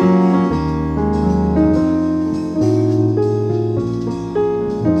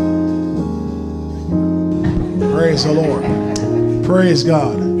Praise the Lord. Praise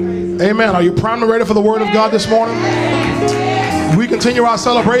God. Amen. Are you primed and ready for the word of God this morning? We continue our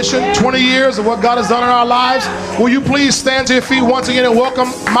celebration, 20 years of what God has done in our lives. Will you please stand to your feet once again and welcome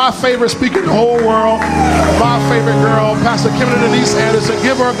my favorite speaker in the whole world, my favorite girl, Pastor Kimberly Denise Anderson.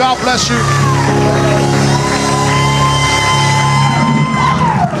 Give her a God bless you.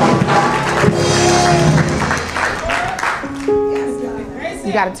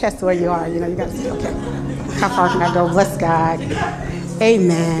 You got to test where you are. You know, you got to say, okay, how far can I go? Bless God.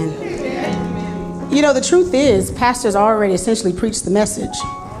 Amen. You know, the truth is, pastors already essentially preached the message.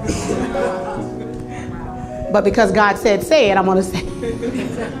 But because God said, say it, I'm going to say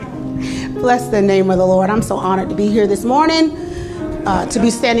it. Bless the name of the Lord. I'm so honored to be here this morning, to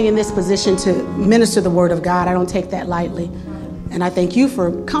be standing in this position to minister the word of God. I don't take that lightly. And I thank you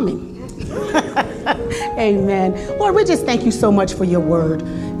for coming. Amen. Lord, we just thank you so much for your word.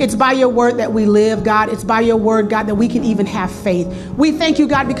 It's by your word that we live, God. It's by your word, God, that we can even have faith. We thank you,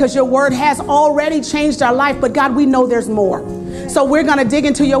 God, because your word has already changed our life. But God, we know there's more. So we're going to dig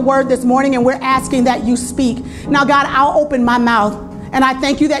into your word this morning, and we're asking that you speak. Now, God, I'll open my mouth. And I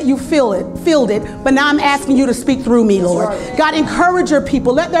thank you that you filled it. But now I'm asking you to speak through me, Lord. God, encourage your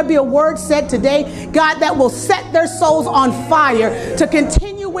people. Let there be a word said today, God, that will set their souls on fire to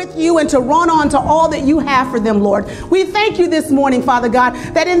continue with you and to run on to all that you have for them, Lord. We thank you this morning, Father God,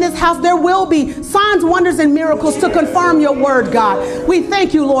 that in this house there will be signs, wonders, and miracles to confirm your word, God. We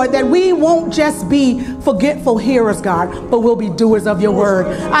thank you, Lord, that we won't just be forgetful hearers, God, but we'll be doers of your word.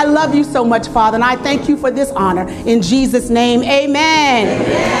 I love you so much, Father, and I thank you for this honor. In Jesus' name, amen.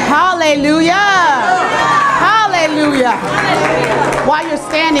 Hallelujah. Hallelujah. While you're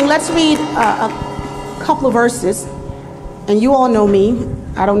standing, let's read a couple of verses. And you all know me.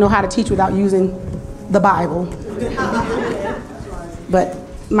 I don't know how to teach without using the Bible. But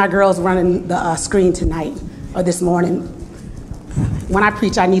my girl's running the screen tonight or this morning. When I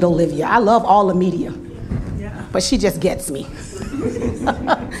preach, I need Olivia. I love all the media, but she just gets me.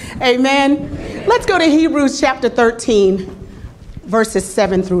 Amen. Let's go to Hebrews chapter 13. Verses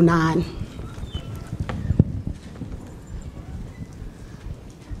 7 through 9.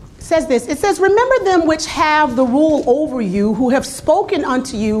 It says this. It says, remember them which have the rule over you, who have spoken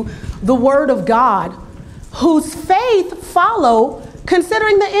unto you the word of God, whose faith follow,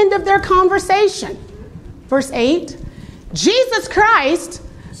 considering the end of their conversation. Verse 8. Jesus Christ,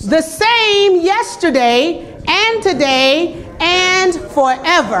 the same yesterday and today and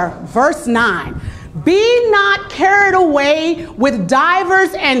forever. Verse 9. Be not carried away with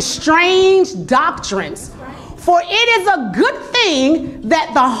divers and strange doctrines, for it is a good thing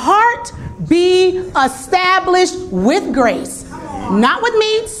that the heart be established with grace, not with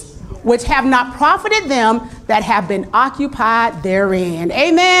meats, which have not profited them that have been occupied therein.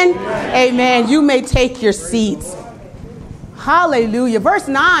 Amen. Amen. You may take your seats. Hallelujah. Verse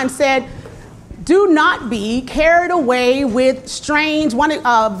 9 said, do not be carried away with strange, one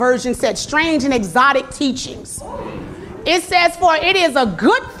version said strange and exotic teachings. It says, for it is a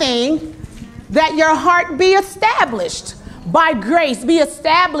good thing that your heart be established by grace, be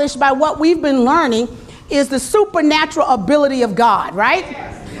established by what we've been learning is the supernatural ability of God, right?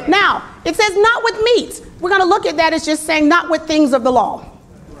 Now, it says not with meats. We're going to look at that as just saying not with things of the law,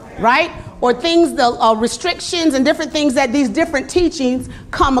 right? Or things, the restrictions and different things that these different teachings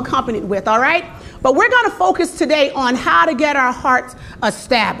come accompanied with, all right? But we're going to focus today on how to get our hearts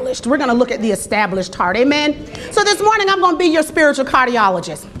established. We're going to look at the established heart, amen? So this morning, I'm going to be your spiritual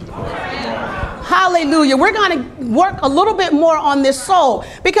cardiologist. Hallelujah. We're going to work a little bit more on this soul,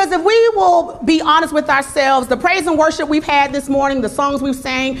 because if we will be honest with ourselves, the praise and worship we've had this morning, the songs we've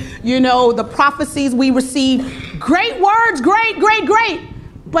sang, you know, the prophecies we received, great words, great, great, great.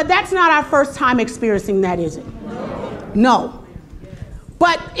 But that's not our first time experiencing that, is it? No.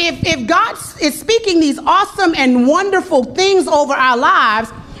 But if God is speaking these awesome and wonderful things over our lives,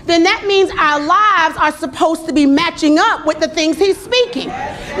 then that means our lives are supposed to be matching up with the things he's speaking.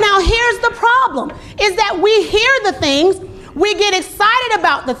 Now, here's the problem, is that we hear the things, we get excited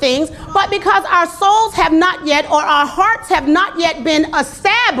about the things, but because our souls have not yet, or our hearts have not yet been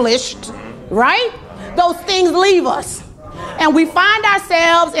established, right? Those things leave us. And we find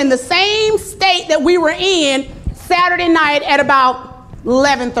ourselves in the same state that we were in Saturday night at about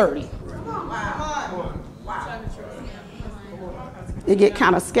 11:30. It get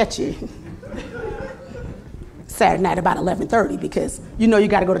kind of sketchy Saturday night about 11:30, because you know you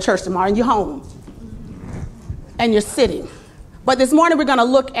got to go to church tomorrow and you're home and you're sitting. But this morning we're going to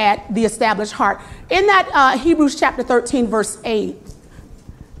look at the established heart. In that Hebrews chapter 13 verse 8,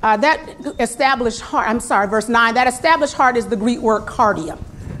 that established heart, verse 9, that established heart is the Greek word cardia.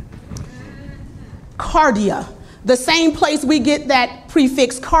 Cardia. the same place we get that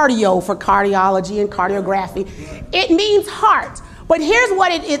prefix cardio for cardiology and cardiography. It means heart. But here's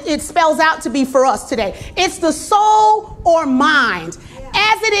what it spells out to be for us today. It's the soul or mind,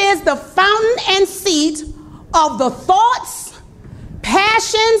 as it is the fountain and seat of the thoughts,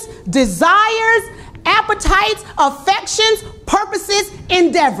 passions, desires, appetites, affections, purposes,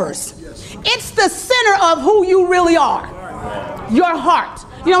 endeavors. It's the center of who you really are, your heart.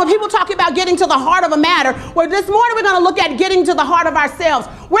 You know, when people talk about getting to the heart of a matter, well, this morning we're going to look at getting to the heart of ourselves.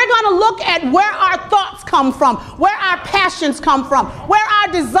 We're going to look at where our thoughts come from, where our passions come from, where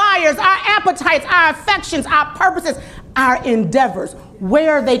our desires, our appetites, our affections, our purposes, our endeavors,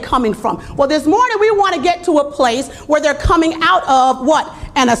 where are they coming from? Well, this morning we want to get to a place where they're coming out of what?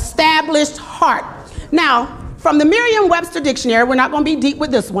 An established heart. Now, from the Merriam-Webster dictionary, we're not going to be deep with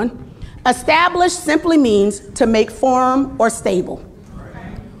this one. Established simply means to make firm or stable.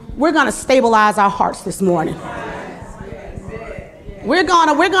 We're going to stabilize our hearts this morning. We're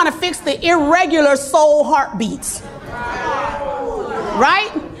going to fix the irregular soul heartbeats.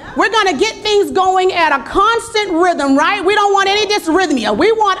 Right? We're going to get things going at a constant rhythm, right? We don't want any dysrhythmia.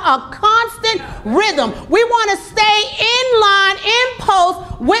 We want a constant rhythm. We want to stay in line, in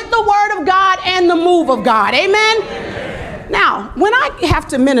post with the word of God and the move of God. Amen? Now, when I have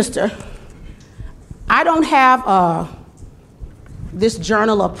to minister, I don't have this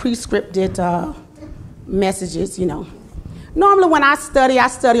journal of prescripted messages, you know. Normally when I study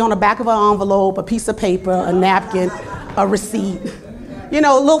on the back of an envelope, a piece of paper, a napkin, a receipt, you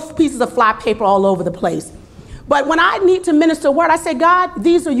know, little pieces of fly paper all over the place. But when I need to minister a word, I say, God,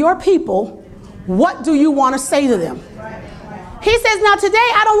 these are your people. What do you want to say to them? He says, now today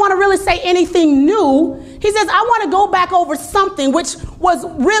I don't want to really say anything new. He says, I want to go back over something which was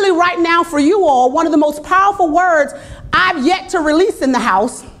really right now for you all one of the most powerful words I've yet to release in the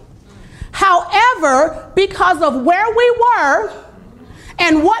house. However, because of where we were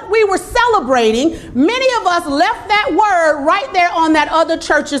and what we were celebrating, many of us left that word right there on that other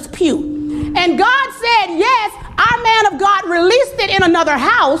church's pew. And God said, yes, our man of God released it in another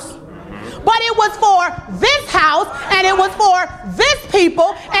house, but it was for this house and it was for this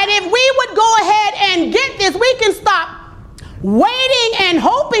people. And if we would go ahead and get this, we can stop waiting and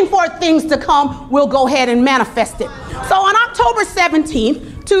hoping for things to come. We'll go ahead and manifest it. So on October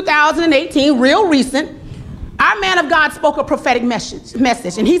 17th, 2018, real recent, our man of God spoke a prophetic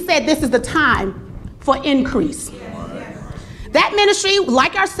message, and he said this is the time for increase. That ministry,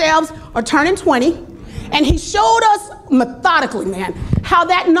 like ourselves, are turning 20, and he showed us methodically, man, how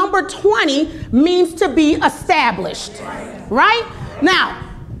that number 20 means to be established. Right? Now,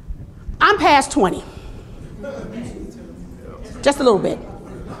 I'm past 20. Just a little bit.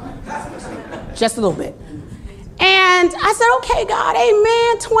 Just a little bit. And I said, okay, God,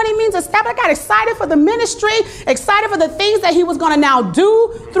 amen. 20 means established. I got excited for the ministry, excited for the things that he was going to now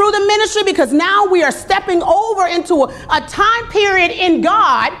do through the ministry, because now we are stepping over into a time period in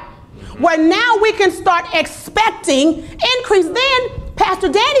God where now we can start expecting increase. Then Pastor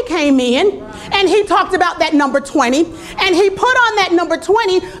Danny came in and he talked about that number 20, and he put on that number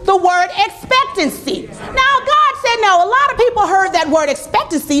 20 the word expectancy. Now God said, no, a lot of people heard that word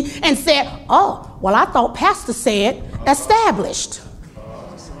expectancy and said, oh, well, I thought Pastor said established.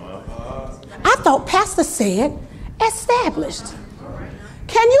 I thought Pastor said established.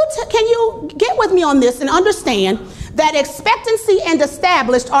 Can you get with me on this and understand that expectancy and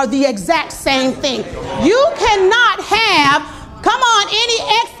established are the exact same thing? You cannot have, come on, any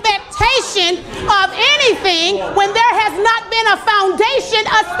expectation of anything when there has not been a foundation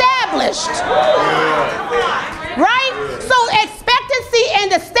established. Right? So expectancy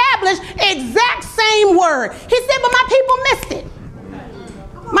and established, exact same word. He said, but my people missed it.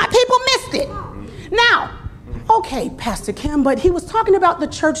 My people missed it. Now, okay, Pastor Kim, but he was talking about the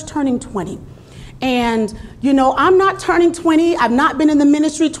church turning 20. And, you know, I'm not turning 20. I've not been in the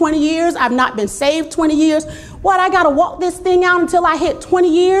ministry 20 years. I've not been saved 20 years. What, I got to walk this thing out until I hit 20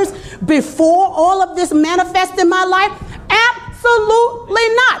 years before all of this manifests in my life? Absolutely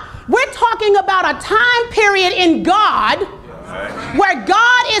not. We're talking about a time period in God where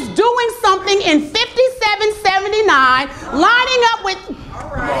God is doing something in 5779, lining up with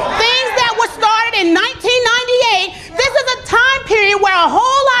things that were started in 1998. This is a time period where a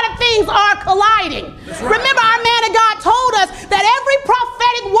whole lot of things are colliding. Remember, our man of God told us that every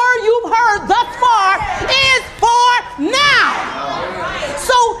prophetic word you've heard thus far is for now.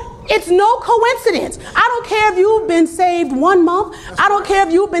 So it's no coincidence. I don't care if you've been saved 1 month. I don't care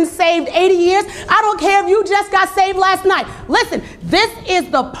if you've been saved 80 years. I don't care if you just got saved last night. Listen, this is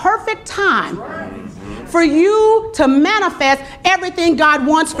the perfect time for you to manifest everything God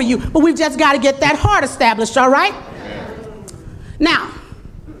wants for you. But we've just got to get that heart established, all right? Now,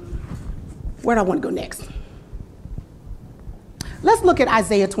 where do I want to go next? Let's look at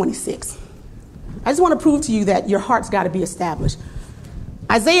Isaiah 26. I just want to prove to you that your heart's got to be established.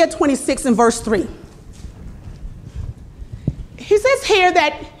 Isaiah 26 and verse 3. He says here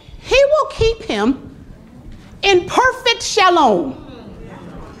that he will keep him in perfect shalom.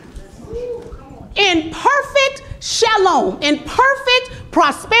 In perfect shalom. In perfect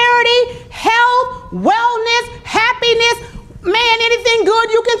prosperity, health, wellness, happiness. Man, anything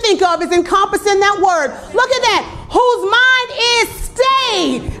good you can think of is encompassed in that word. Look at that. Whose mind is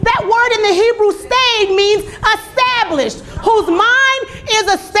stayed. That word in the Hebrew, stayed, means established. Whose mind is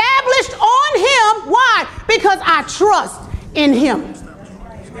established on him. Why? Because I trust in him.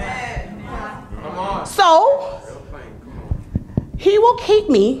 So, he will keep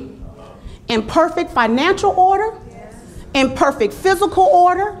me in perfect financial order, in perfect physical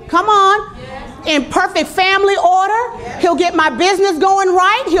order. Come on. In perfect family order. He'll get my business going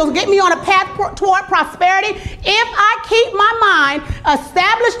right. He'll get me on a path toward prosperity if I keep my mind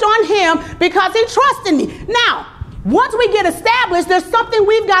established on him because he trusts in me. Now, once we get established, there's something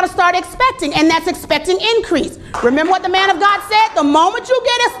we've got to start expecting, and that's expecting increase. Remember what the man of God said? The moment you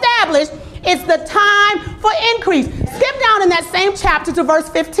get established, it's the time for increase. Skip down in that same chapter to verse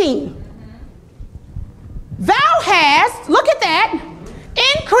 15. Thou hast, look at that,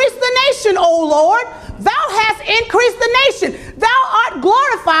 increased the nation, O Lord. Thou hast increased the nation. Thou art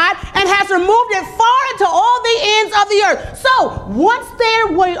glorified and hast removed it far into all the ends of the earth. So once they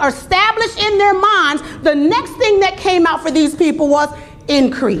were established in their minds, the next thing that came out for these people was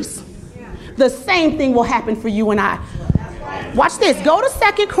increase. The same thing will happen for you and I. Watch this. Go to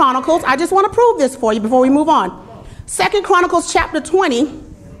 2 Chronicles. I just want to prove this for you before we move on. 2 Chronicles chapter 20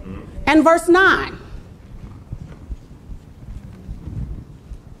 and verse 9.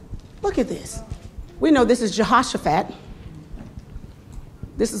 Look at this. We know this is Jehoshaphat.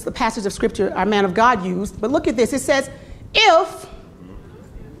 This is the passage of scripture our man of God used. But look at this. It says, if,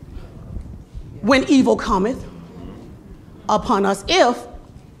 when evil cometh upon us, if,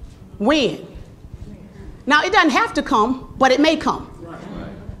 when. Now, it doesn't have to come, but it may come.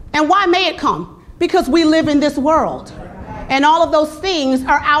 And why may it come? Because we live in this world. And all of those things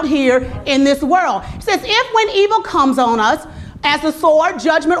are out here in this world. It says, if when evil comes on us, as a sword,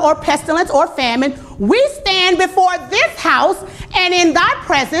 judgment, or pestilence, or famine, we stand before this house and in thy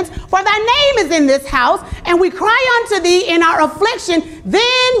presence, for thy name is in this house, and we cry unto thee in our affliction,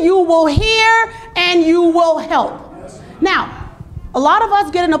 then you will hear and you will help. Now, a lot of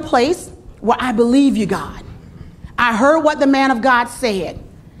us get in a place where I believe you, God. I heard what the man of God said.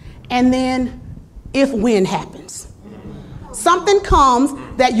 And then, when happens. Something comes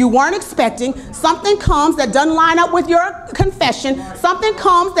that you weren't expecting. Something comes that doesn't line up with your confession. Something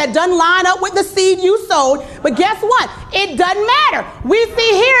comes that doesn't line up with the seed you sowed. But guess what? It doesn't matter. We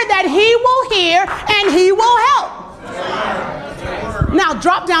see here that he will hear and he will help. Now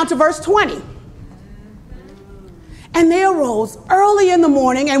drop down to verse 20. And they arose early in the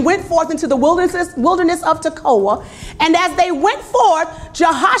morning and went forth into the wilderness of Tekoa. And as they went forth,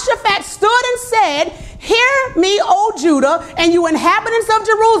 Jehoshaphat stood and said, hear me, O Judah, and you inhabitants of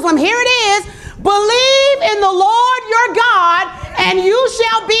Jerusalem. Here it is. Believe in the Lord your God, and you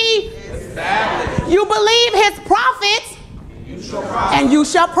shall be established. You believe his prophets, and you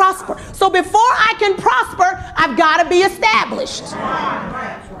shall prosper. So before I can prosper, I've got to be established.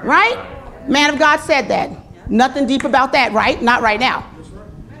 Right? Man of God said that. Nothing deep about that, right? Not right now.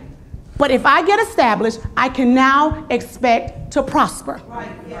 But if I get established, I can now expect to prosper.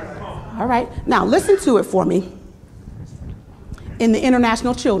 All right. Now listen to it for me in the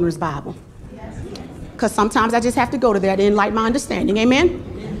International Children's Bible. Because sometimes I just have to go to that to enlighten my understanding.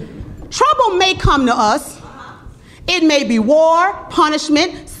 Amen? Trouble may come to us. It may be war,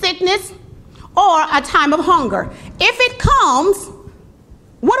 punishment, sickness, or a time of hunger. If it comes,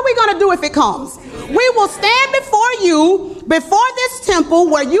 what are we going to do if it comes? We will stand before you, before this temple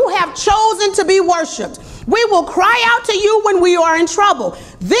where you have chosen to be worshiped. We will cry out to you when we are in trouble.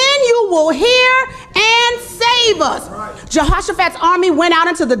 Then you will hear and save us. Jehoshaphat's army went out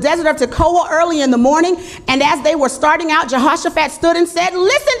into the desert of Tekoa early in the morning. And as they were starting out, Jehoshaphat stood and said,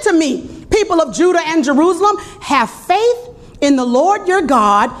 listen to me, people of Judah and Jerusalem. Have faith in the Lord your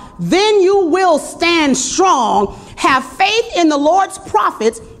God. Then you will stand strong. Have faith in the Lord's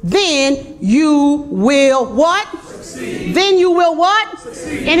prophets, then you will what? Succeed. Then you will what?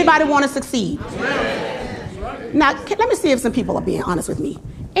 Succeed. Anybody want to succeed? Now, let me see if some people are being honest with me.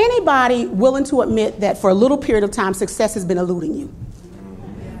 Anybody willing to admit that for a little period of time, success has been eluding you?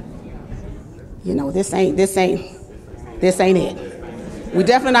 you know, this ain't it. We're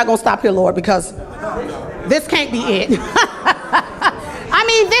definitely not going to stop here, Lord, because this can't be it. I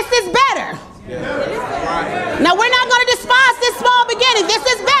mean, this is better. Now, we're not going to despise this small beginning. This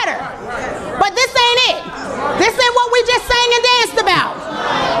is better. But this ain't it. This ain't what we just sang and danced about.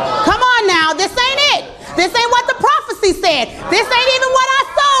 Come on now. This ain't it. This ain't what the prophecy said. This ain't even what I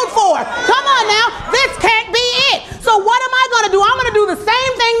sold for. Come on now. This can't be it. So what am I going to do? I'm going to do the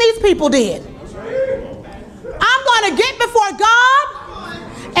same thing these people did. I'm going to get before God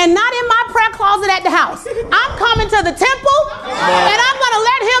and not in my prayer closet at the house. I'm coming to the temple and I'm going to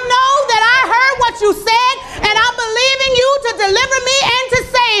let him know that I heard what you said and I'm believing you to deliver me and to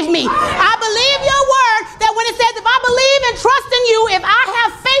save me. I believe your word that when it says if I believe and trust in you, if I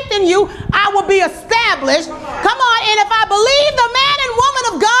have faith in you, I will be established. Come on, and if I believe the man and woman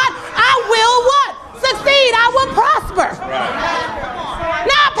of God, I will what? Succeed. I will prosper.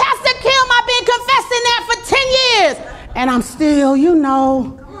 Now, Pastor Kim, I've been confessing that for 10 years and I'm still, you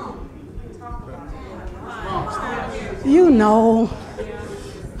know.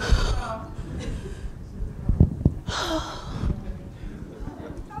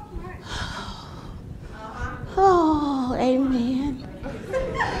 Oh, amen.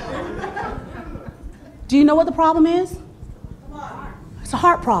 Do you know what the problem is? It's a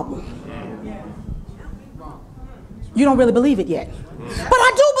heart problem. You don't really believe it yet. But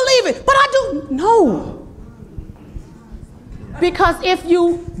I do believe it. But I do. No. Because if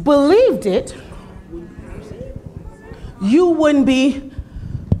you believed it, you wouldn't be.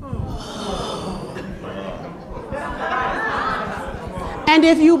 And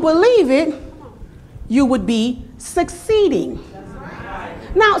if you believe it, you would be succeeding.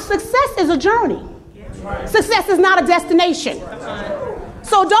 Now, success is a journey. Success is not a destination.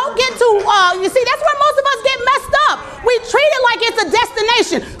 So don't get too, you see, that's where most of us get messed up. We treat it like it's a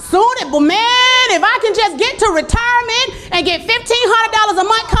destination. But man, if I can just get to retirement and get $1,500 a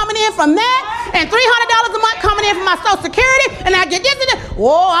month coming in from that and $300 a month coming in from my Social Security and I get this and that,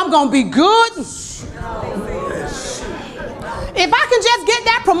 oh, I'm going to be good. If I can just get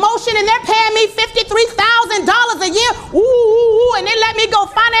that promotion and they're paying me $53,000 a year, ooh, and they let me go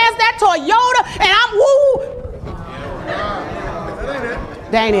finance that Toyota and I'm,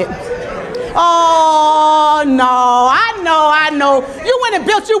 that ain't it. Oh, no, I know. You went and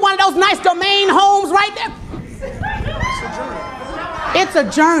built you one of those nice domain homes right there. It's a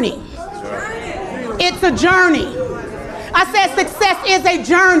journey. It's a journey. I said success is a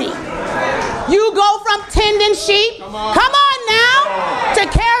journey. You go from tending sheep, come on now, to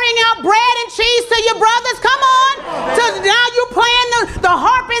carrying out bread and cheese to your brothers, come on, to now you playing the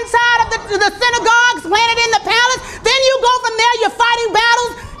harp inside of the synagogues, playing it in the palace, then you go from there, you're fighting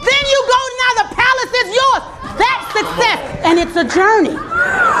battles, then you go, now the palace is yours. That's success, and it's a journey.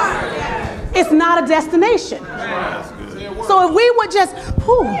 It's not a destination. So if we would just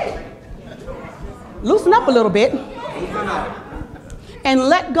loosen up a little bit and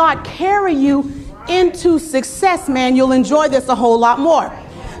let God carry you into success, man, you'll enjoy this a whole lot more.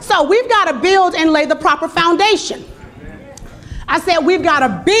 So we've got to build and lay the proper foundation. I said we've got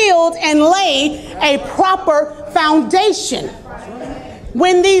to build and lay a proper foundation.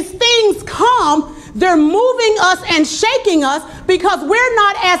 When these things come, they're moving us and shaking us because we're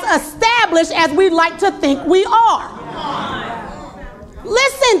not as established as we'd like to think we are.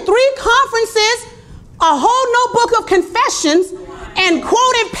 Listen, 3 conferences, a whole notebook of confessions, and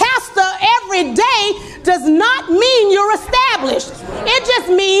quoting pastor every day does not mean you're established. It just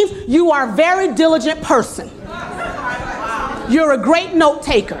means you are a very diligent person. You're a great note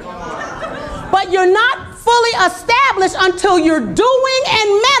taker. But you're not fully established until you're doing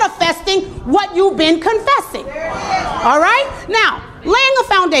and manifesting what you've been confessing. All right? Now, laying a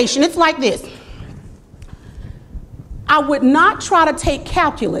foundation, it's like this. I would not try to take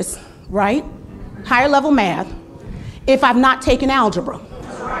calculus, right? Higher level math, if I've not taken algebra.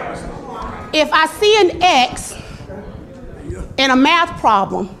 If I see an X in a math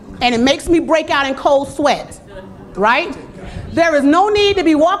problem and it makes me break out in cold sweats, right? There is no need to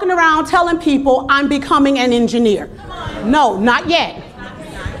be walking around telling people I'm becoming an engineer. No, not yet.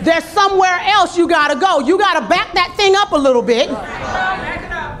 There's somewhere else you gotta go. You gotta back that thing up a little bit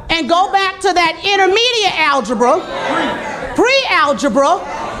and go back to that intermediate algebra, pre-algebra,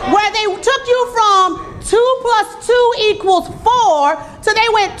 where they took you from 2 plus 2 equals 4, so they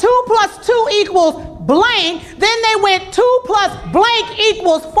went 2 plus 2 equals blank, then they went 2 plus blank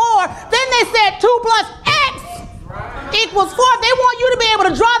equals 4, then they said 2 plus X equals 4. They want you to be able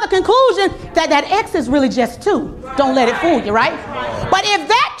to draw the conclusion that that X is really just 2. Don't let it fool you, right? But if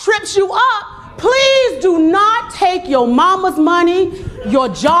that trips you up, please do not take your mama's money, your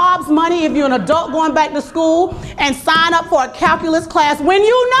job's money if you're an adult going back to school, and sign up for a calculus class when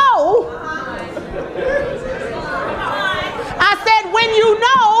you know, I said when you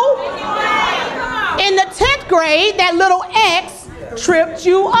know, in the 10th grade, that little X tripped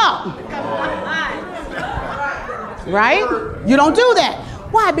you up. Right? You don't do that.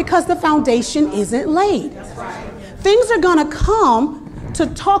 Why? Because the foundation isn't laid. Things are going to come to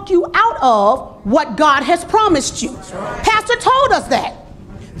talk you out of what God has promised you. Pastor told us that.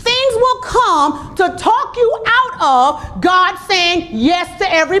 Things will come to talk you out of God saying yes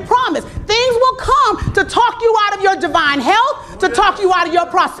to every promise. Things will come to talk you out of your divine health, to talk you out of your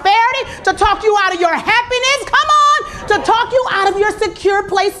prosperity, to talk you out of your happiness. Come on, to talk you out of your secure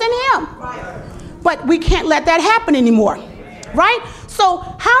place in Him. But we can't let that happen anymore, right? So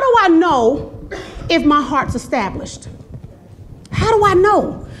how do I know if my heart's established? How do I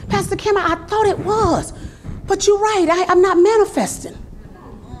know? Pastor Kim, I thought it was, but you're right. I'm not manifesting.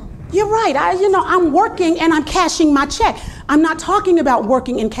 You're right. I'm working and I'm cashing my check. I'm not talking about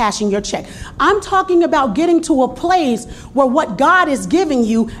working and cashing your check. I'm talking about getting to a place where what God is giving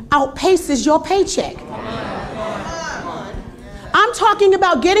you outpaces your paycheck. I'm talking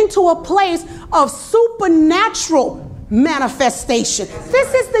about getting to a place of supernatural manifestation.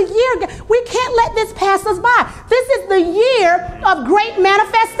 This is the year. We can't let this pass us by. This is the year of great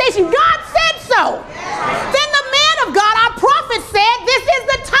manifestation. God said so. Then the man of God, our prophet, said this is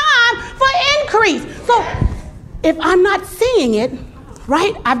the time for increase. So if I'm not seeing it,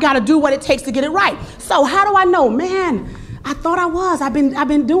 right, I've got to do what it takes to get it right. So how do I know? Man, I thought I was. I think I've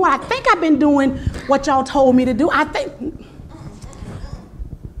been doing what y'all told me to do. I think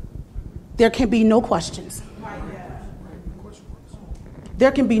there can be no questions.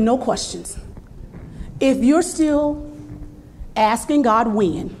 There can be no questions. If you're still asking God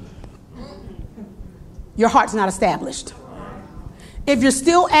when, your heart's not established. If you're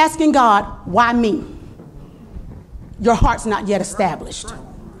still asking God, why me? Your heart's not yet established.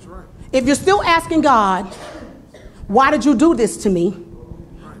 If you're still asking God, why did you do this to me?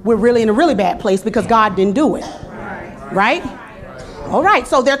 We're really in a really bad place because God didn't do it. Right? All right,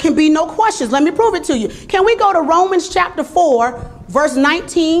 so there can be no questions. Let me prove it to you. Can we go to Romans chapter 4, verse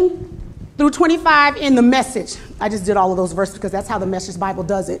 19 through 25 in the Message? I just did all of those verses because that's how the Message Bible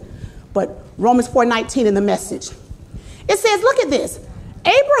does it. But Romans 4:19 in the Message. It says, look at this.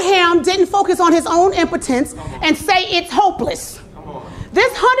 Abraham didn't focus on his own impotence and say it's hopeless.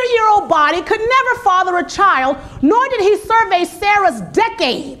 This 100-year-old body could never father a child, nor did he survey Sarah's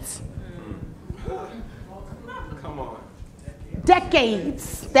decades.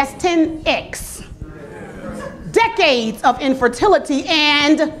 Decades. That's 10x. Decades of infertility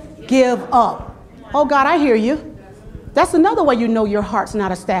and give up. Oh God, I hear you. That's another way you know your heart's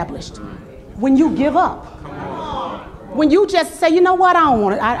not established. When you give up. When you just say, you know what, I don't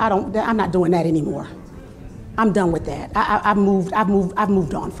want it. I'm not doing that anymore. I'm done with that. I've moved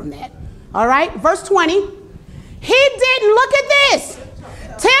on from that. All right, verse 20. He didn't, look at this,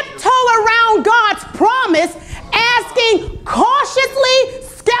 tiptoe around God's promise, asking cautiously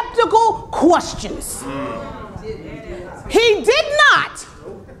skeptical questions. He did not.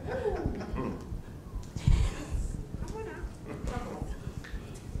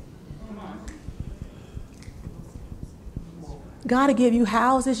 God will give you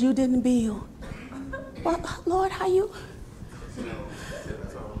houses you didn't build. Well, Lord, how you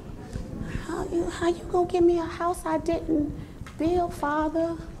gonna give me a house I didn't build,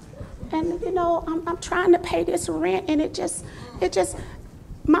 Father? And I'm trying to pay this rent, and it just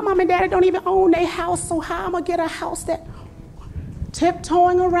my mom and daddy don't even own their house, so how am I gonna get a house that?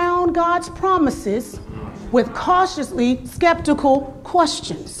 Tiptoeing around God's promises with cautiously skeptical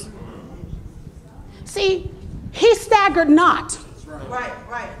questions. See, he staggered not. Right.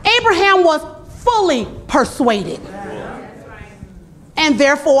 Abraham was fully persuaded. And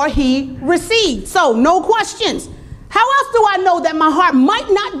therefore he received. So no questions. How else do I know that my heart might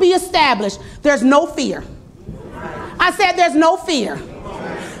not be established? There's no fear. I said there's no fear.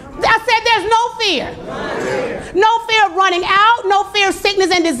 I said there's no fear. No fear of running out. No fear of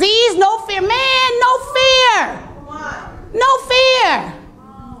sickness and disease. No fear. Man, no fear. No fear.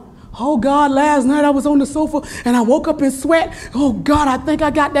 Oh God, last night I was on the sofa and I woke up in sweat. Oh God, I think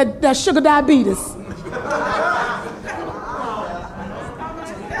I got that sugar diabetes.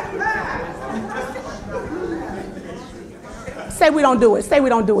 Say we don't do it. Say we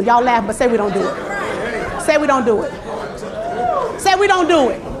don't do it. Y'all laugh, but say we don't do it. Say we don't do it. Say we don't do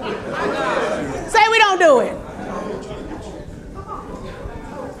it. Say we don't do it.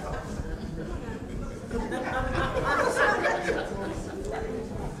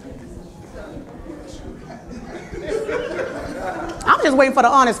 I'm just waiting for the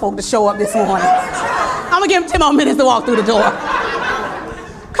honest folk to show up this morning. I'm going to give them 10 more minutes to walk through the door.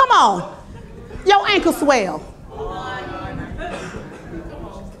 Come on. Your ankle swell.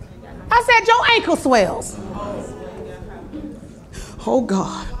 I said your ankle swells. Oh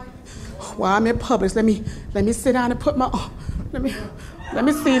God. While I'm in Publix, let me sit down and put my, let me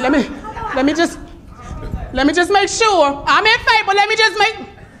see, let me just make sure. I'm in faith, but let me just make.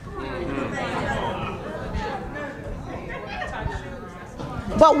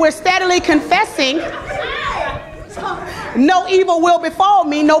 But we're steadily confessing, no evil will befall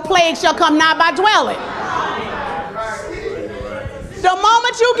me, no plague shall come nigh my dwelling. The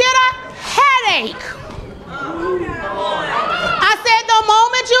moment you get a headache, I said the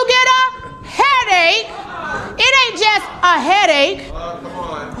moment you get a headache, it ain't just a headache.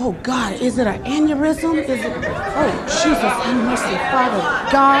 Oh God, is it an aneurysm? Is it? Oh Jesus, have mercy, Father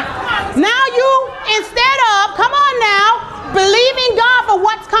God. Now you, instead of, come on now, believing God for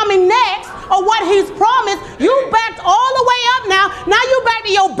what's coming next or what He's promised, you backed all the way up now. Now you back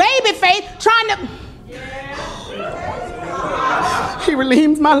to your baby faith, trying to. He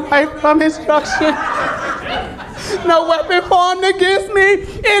relieves my life from destruction. No weapon formed against me,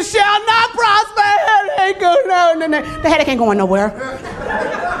 it shall not prosper. No. The headache ain't going nowhere.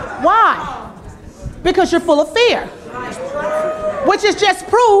 Why? Because you're full of fear, which is just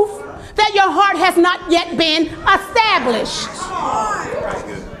proof that your heart has not yet been established.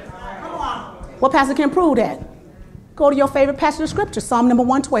 What pastor can prove that? Go to your favorite passage of scripture, Psalm number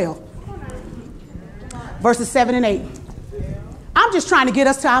 112, verses 7 and 8. I'm just trying to get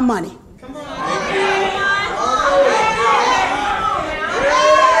us to our money.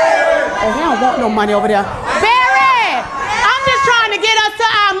 Oh, he don't want no money over there. Barry, I'm just trying to get us to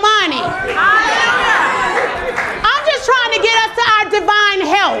our money. I'm just trying to get us to our divine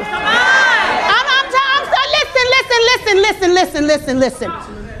health.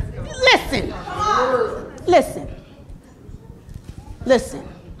 Listen.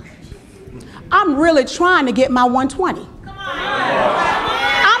 I'm really trying to get my 120.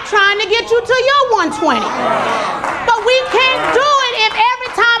 I'm trying to get you to your 120. But we can't do it if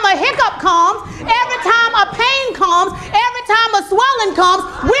every time a hiccup comes, every time a pain comes, every time a swelling comes,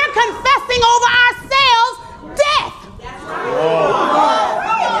 we're confessing over ourselves death.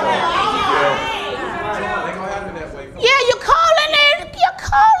 Yeah, you're calling it in.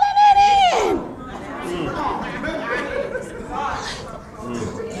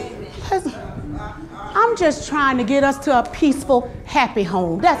 I'm just trying to get us to a peaceful, happy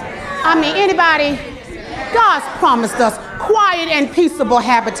home. Anybody, God's promised us quiet and peaceable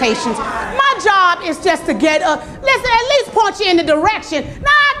habitations. My job is just to get at least point you in the direction.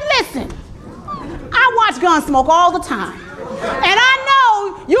 Listen, I watch Gunsmoke all the time. And I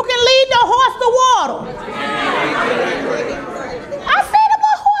know you can lead the horse to water. I say the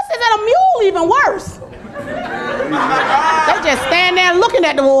horses and a mule even worse. They just stand there looking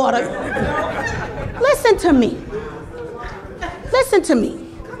at the water. Listen to me.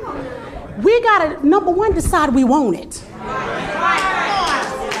 We gotta, number one, decide we want it.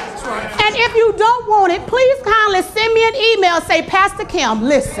 And if you don't want it, please kindly send me an email. Say, Pastor Kim,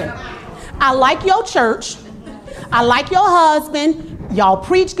 listen, I like your church. I like your husband. Y'all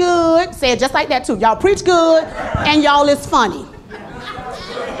preach good. Say it just like that too. Y'all preach good and y'all is funny.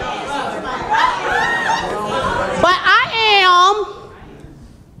 But I am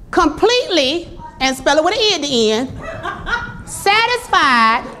completely, and spell it with an E at the end,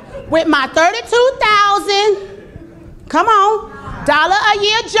 satisfied with my $32,000, come on, $1 a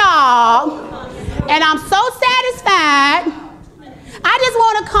year job, and I'm so satisfied. I just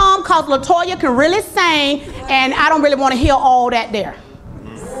want to come because LaToya can really sing, and I don't really want to hear all that there.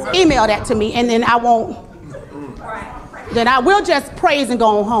 Email that to me, and then I won't. Then I will just praise and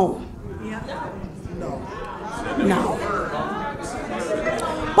go home. No.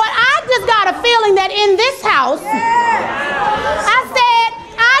 But I just got a feeling that in this house, I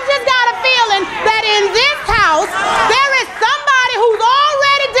just got a feeling that in this house, there is somebody who's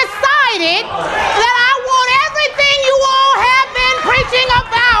already decided that I want everything you all have been preaching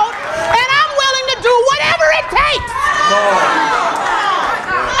about, and I'm willing to do whatever it takes.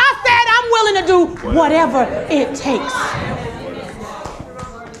 I said I'm willing to do whatever it takes.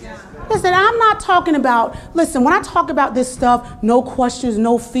 Listen, I'm not talking about, when I talk about this stuff, no questions,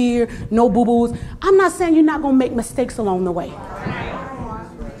 no fear, no boo-boos, I'm not saying you're not going to make mistakes along the way.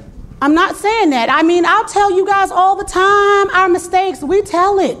 I'm not saying that. I'll tell you guys all the time, our mistakes, we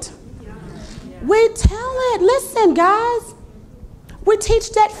tell it. We tell it. Listen, guys, we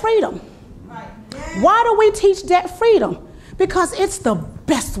teach debt freedom. Why do we teach debt freedom? Because it's the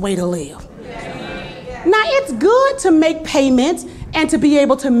best way to live. Now, it's good to make payments and to be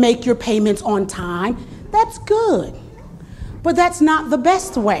able to make your payments on time. That's good. But that's not the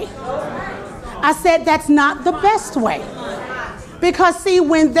best way. I said that's not the best way. Because see,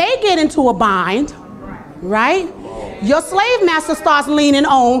 when they get into a bind, right, your slave master starts leaning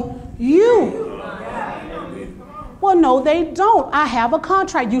on you. Well, no, they don't. I have a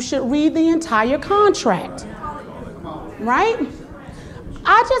contract. You should read the entire contract. Right?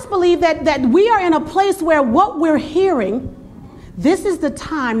 I just believe that we are in a place where what we're hearing, this is the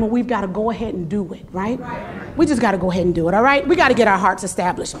time when we've got to go ahead and do it, right? We just got to go ahead and do it, all right? We got to get our hearts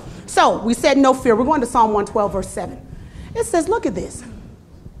established. So we said no fear. We're going to Psalm 112, verse 7. It says, look at this.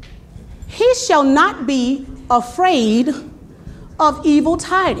 He shall not be afraid of evil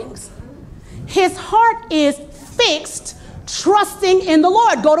tidings. His heart is fixed, trusting in the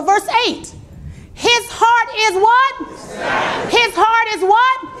Lord. Go to verse 8. His heart is what? His heart is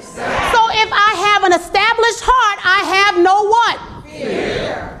what? So if I have an established heart, I have no what?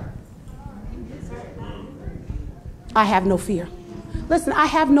 Fear. I have no fear. Listen, I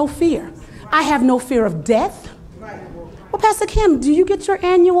have no fear. I have no fear of death. Well, Pastor Kim, do you get your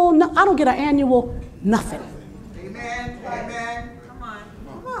annual? No, I don't get an annual nothing. Amen. Amen. Come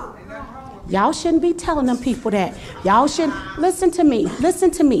on. Y'all shouldn't be telling them people that. Y'all should listen to me.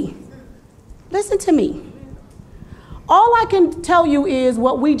 Listen to me. Listen to me. All I can tell you is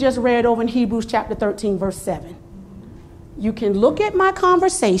what we just read over in Hebrews chapter 13, verse 7. You can look at my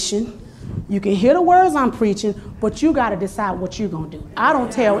conversation. You can hear the words I'm preaching, but you got to decide what you're going to do. I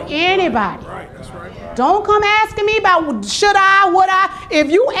don't tell anybody. Right, that's right. Don't come asking me about should I, would I. If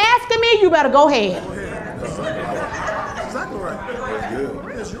you asking me, you better go ahead. Exactly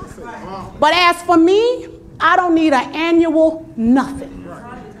right. It's your faith. But as for me, I don't need an annual nothing.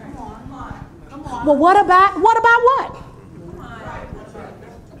 Well, what about what?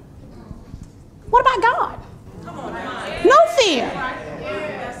 What about God? No fear.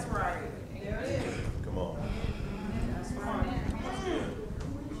 That's right. Come on.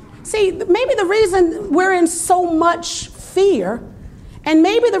 See, maybe the reason we're in so much fear, and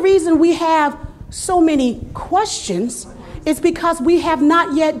maybe the reason we have so many questions, is because we have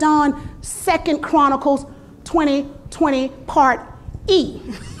not yet done 2 Chronicles 20:20 part E.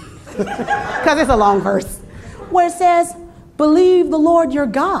 Because it's a long verse, where it says, believe the Lord your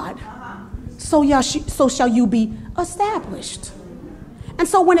God, so shall you be established. And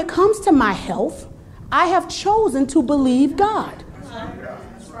so when it comes to my health, I have chosen to believe God.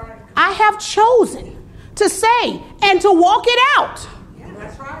 I have chosen to say and to walk it out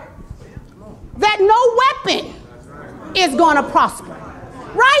that no weapon is going to prosper.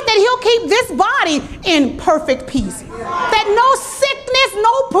 Right? That he'll keep this body in perfect peace. That no sickness,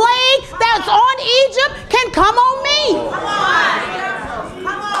 no plague that's on Egypt can come on me.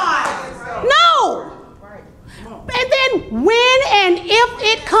 Come on. No. And then when and if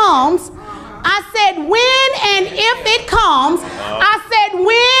it comes, I said when and if it comes. I said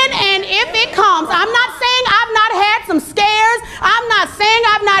when and if it comes. I'm not saying I've not had some scares. I'm not saying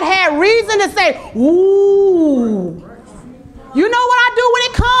I've not had reason to say, ooh. You know what I do when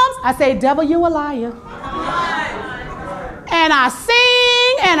it comes? I say, devil, you a liar. And I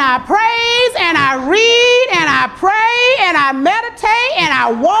sing, and I praise, and I read, and I pray, and I meditate, and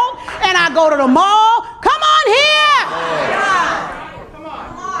I walk, and I go to the mall. Come on here.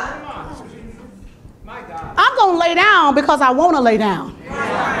 I'm going to lay down because I want to lay down.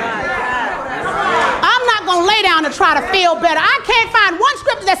 I'm not going to lay down to try to feel better. I can't find one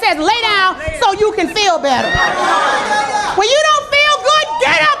scripture that says lay down so you can feel better. When you don't feel good,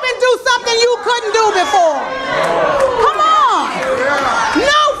 get up and do something you couldn't do before. Come on.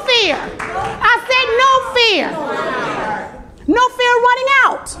 No fear. I said no fear. No fear running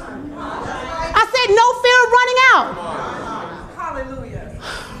out. I said no fear running out. Hallelujah.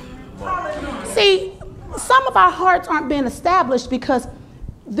 See, some of our hearts aren't being established because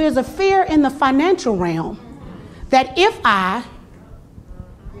there's a fear in the financial realm that if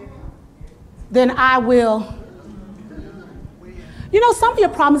then I will. You know, some of your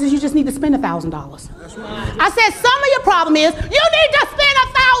problems is you just need to spend $1,000. I said some of your problem is you need to spend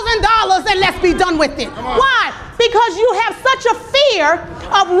 $1,000 and let's be done with it. Why? Because you have such a fear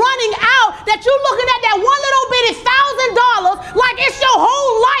of running out that you're looking at that one little bitty $1,000 like it's your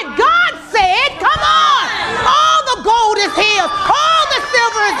whole life. God said, come on, all the gold is his, all the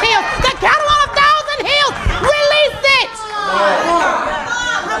silver is his, the cattle on 1,000 hills. Release it.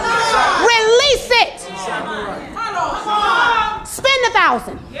 Release it. Spend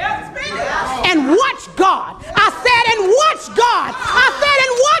 1,000 and watch God. I said, and watch God. I said,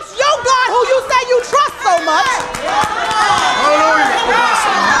 and watch your God who you say you trust so much.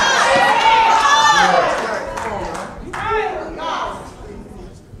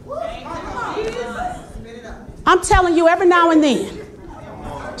 I'm telling you, every now and then,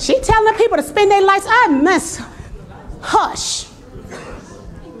 she telling the people to spend their lives. I miss. Hush.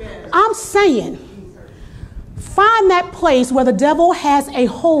 I'm saying, find that place where the devil has a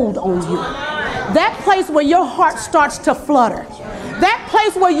hold on you. That place where your heart starts to flutter. That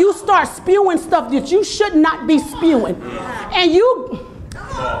place where you start spewing stuff that you should not be spewing. And you,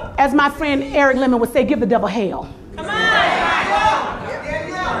 as my friend Eric Lemon would say, give the devil hell.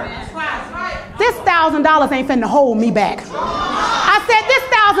 This $1,000 ain't finna hold me back. I said, this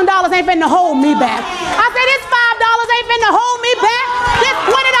 $1,000 ain't finna hold me back. I said, this $5 ain't finna hold me back. This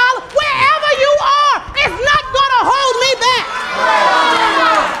 $20, wherever you are, it's not gonna hold me back.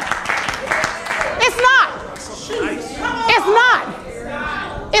 It's not. It's not.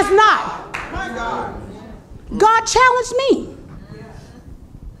 It's not. God challenged me.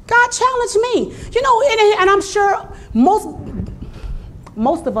 God challenged me. You know, and I'm sure most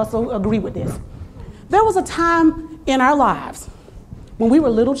of us will agree with this. There was a time in our lives when we were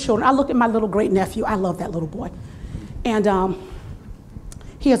little children. I look at my little great nephew. I love that little boy. And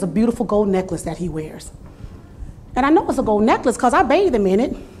he has a beautiful gold necklace that he wears. And I know it's a gold necklace because I bathed him in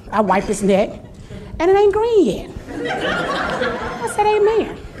it. I wiped his neck. And it ain't green yet. I said,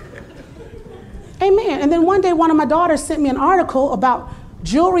 amen. Amen. And then one day, one of my daughters sent me an article about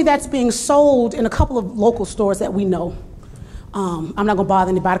jewelry that's being sold in a couple of local stores that we know. I'm not going to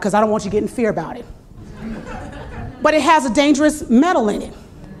bother anybody because I don't want you getting fear about it. But it has a dangerous metal in it.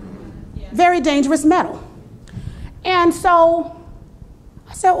 Very dangerous metal. And so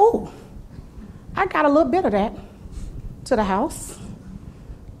I said, oh, I got a little bit of that to the house.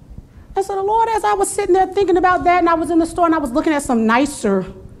 And so the Lord, as I was sitting there thinking about that, and I was in the store and I was looking at some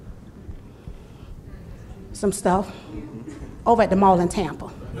stuff over at the mall in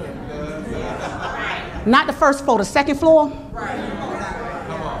Tampa. Not the first floor, the second floor.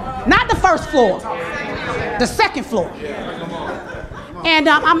 Not the first floor, the second floor. And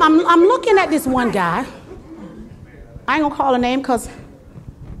I'm looking at this one guy. I ain't gonna call a name because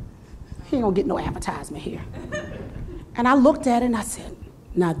he ain't gonna get no advertisement here. And I looked at it and I said,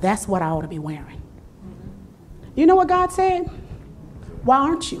 now that's what I ought to be wearing. You know what God said? Why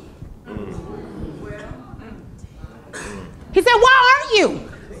aren't you? He said, why aren't you?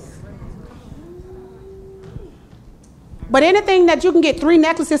 But anything that you can get 3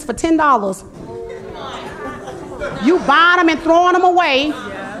 necklaces for $10, you buy them and throwing them away.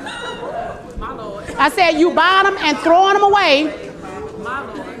 I said, you buy them and throwing them away.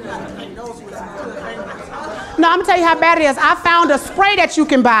 No, I'm gonna tell you how bad it is. I found a spray that you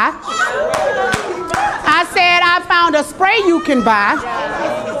can buy. I said, I found a spray you can buy.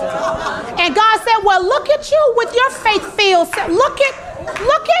 And God said, well, look at you with your faith-filled. Look at.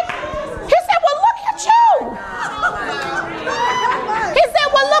 He said, well, look at you. He said,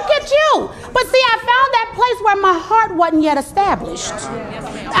 well, look at you. But see, I found that place where my heart wasn't yet established.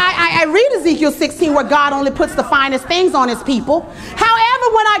 I read Ezekiel 16 where God only puts the finest things on his people. However,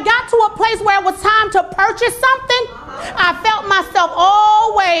 when I got to a place where it was time to purchase something, I felt myself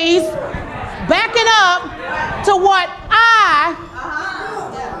always backing up to what I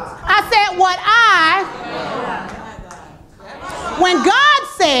said when God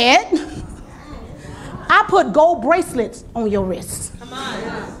said, I put gold bracelets on your wrists.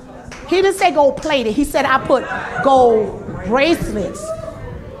 He didn't say gold plated. He said, I put gold bracelets.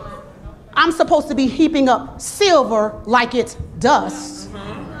 I'm supposed to be heaping up silver like it's dust.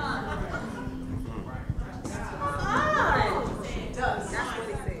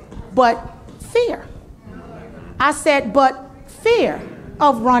 But fear. I said, but fear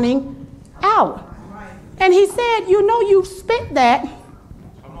of running out. And he said, you know, you've spent that,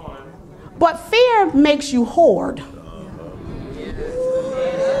 but fear makes you hoard.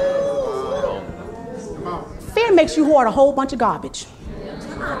 Fear makes you hoard a whole bunch of garbage.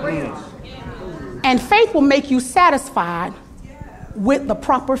 And faith will make you satisfied with the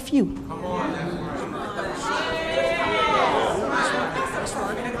proper few.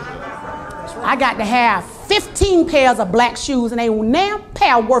 I got to have 15 pairs of black shoes and they one damn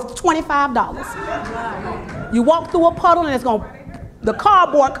pair worth $25. You walk through a puddle and it's the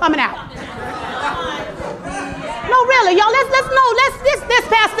cardboard coming out. No, really, y'all, let's this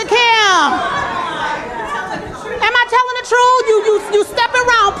Pastor Kim. Am I telling the truth? You step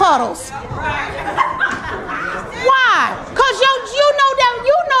around puddles. Why? Because you know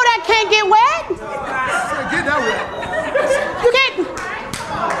that can't get wet. Get that wet. You can't.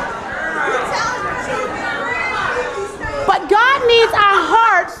 But God needs our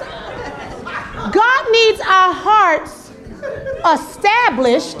hearts. God needs our hearts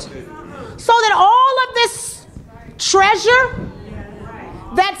established so that all of this treasure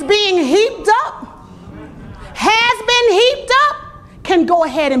that's being heaped up been heaped up can go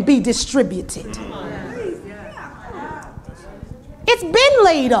ahead and be distributed. It's been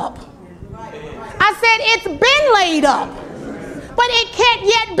laid up. I said it's been laid up. But it can't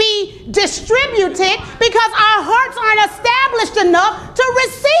yet be distributed because our hearts aren't established enough to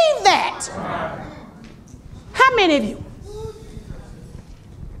receive that. How many of you?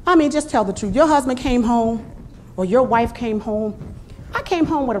 I mean, just tell the truth. Your husband came home or your wife came home. I came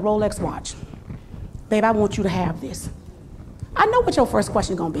home with a Rolex watch. Babe, I want you to have this. I know what your first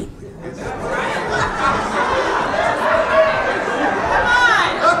question is going to be.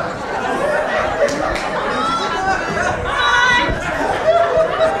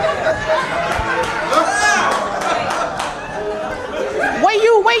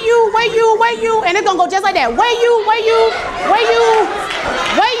 Where you, and it's gonna go just like that. Where you.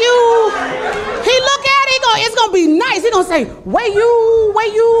 He look at it, it's gonna be nice. He gonna say, where you.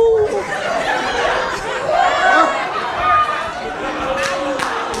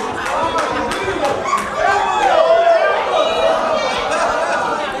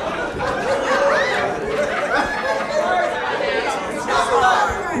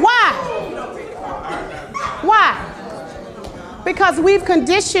 Why? Because we've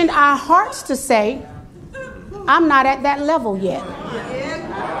conditioned our hearts to say, I'm not at that level yet.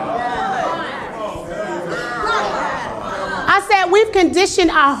 I said we've conditioned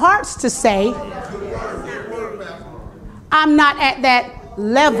our hearts to say, I'm not at that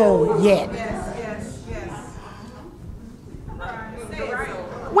level yet.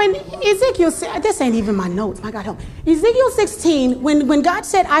 When Ezekiel, this ain't even my notes, my God help. Ezekiel 16, when God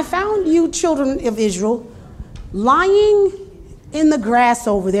said, I found you children of Israel lying in the grass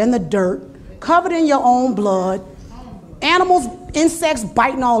over there, in the dirt, covered in your own blood, animals, insects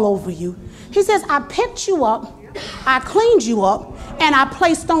biting all over you. He says, I picked you up, I cleaned you up, and I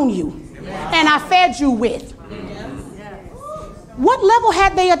placed on you, and I fed you with. What level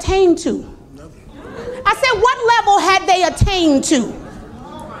had they attained to? I said, what level had they attained to?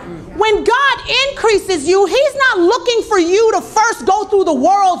 When God increases you, he's not looking for you to first go through the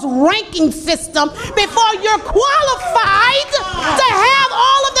world's ranking system before you're qualified to have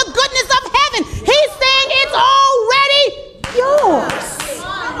all of the goodness of heaven. He's saying it's already yours.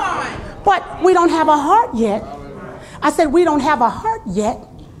 But we don't have a heart yet. I said, we don't have a heart yet.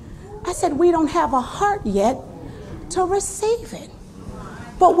 I said, we don't have a heart yet to receive it.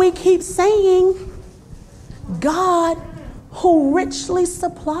 But we keep saying, God who richly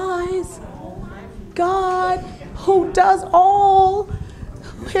supplies, God who does all,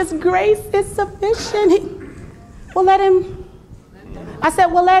 his grace is sufficient. We'll let him. I said,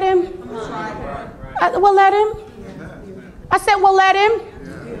 we'll let him. We'll let him. I said, we'll let him.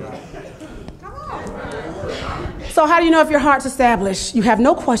 So how do you know if your heart's established? You have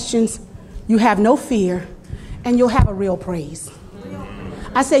no questions, you have no fear, and you'll have a real praise.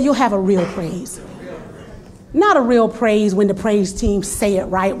 I said, you'll have a real praise. Not a real praise when the praise team say it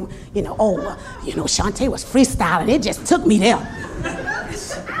right. Shantae was freestyling. It just took me there.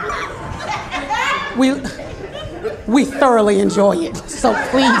 We thoroughly enjoy it. So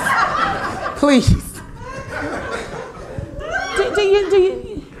please. Do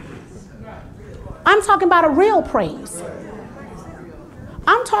you? I'm talking about a real praise.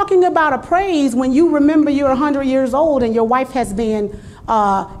 I'm talking about a praise when you remember you're 100 years old and your wife has been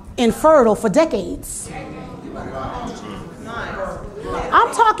infertile for decades.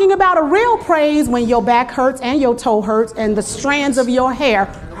 I'm talking about a real praise when your back hurts and your toe hurts and the strands of your hair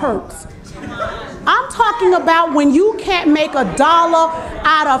hurts. I'm talking about when you can't make $1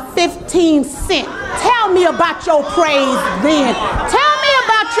 out of 15 cents. Tell me about your praise then. Tell me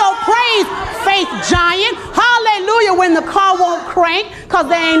about your praise, faith giant. Hallelujah, when the car won't crank because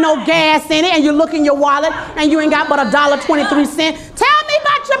there ain't no gas in it and you look in your wallet and you ain't got but $1.23. Tell me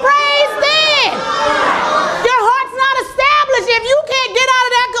about your praise then. Your heart's not established if you can't get out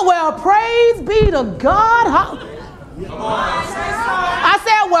of that. Well, praise be to God. I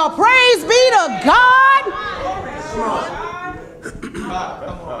said, well, praise be to God.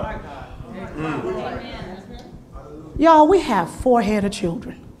 Y'all, we have 4-headed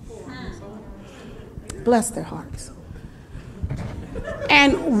children. Bless their hearts.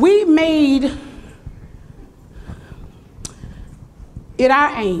 And we made it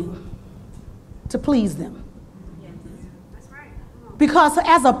our aim to please them. Because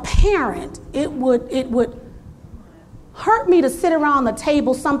as a parent, it would hurt me to sit around the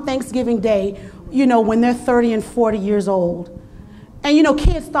table some Thanksgiving Day, when they're 30 and 40 years old. And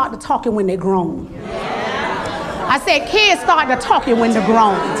kids start to talking when they're grown. I said kids start to talking when they're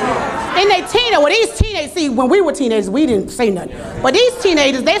grown. And they these teenagers, see, when we were teenagers, we didn't say nothing. But these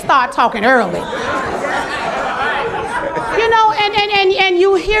teenagers, they start talking early. You know, and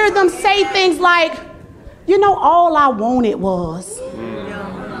you hear them say things like, you know, all I wanted was.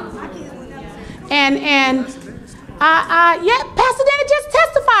 And yeah, Pastor Danny just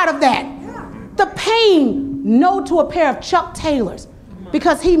testified of that. The pain, no to a pair of Chuck Taylors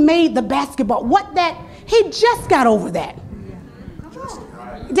because he made the basketball. He just got over that.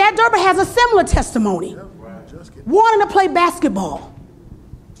 Dad Durber has a similar testimony. Wanting to play basketball.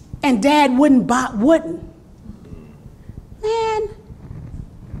 And Dad wouldn't. Man,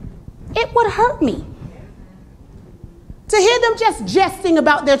 it would hurt me to hear them just jesting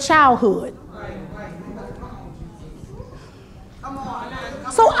about their childhood.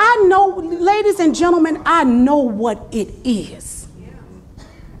 So I know, ladies and gentlemen, I know what it is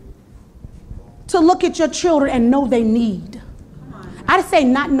to look at your children and know they need. I say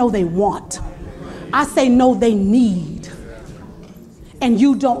not know they want. I say know they need. And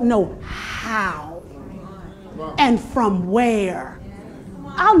you don't know how and from where.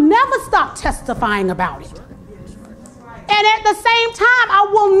 I'll never stop testifying about it. And at the same time, I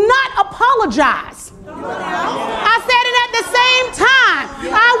will not apologize. I said it at the same time.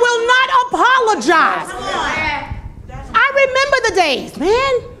 I will not apologize. I remember the days,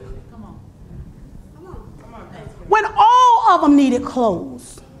 man, when all of them needed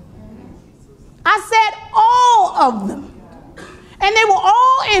clothes. I said all of them. And they were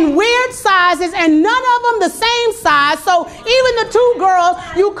all in weird sizes and none of them the same size. So even the two girls,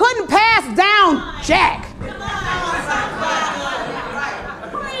 you couldn't pass down Jack. Then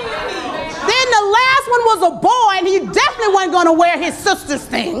the last one was a boy and he definitely wasn't going to wear his sister's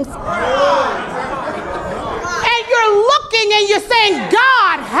things. And you're looking and you're saying,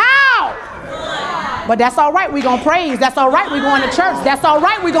 God, how? But that's all right, we're going to praise. That's all right, we're going to church. That's all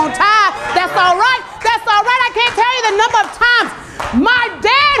right, we're going to tithe. That's all right. That's all right. I can't tell you the number of times my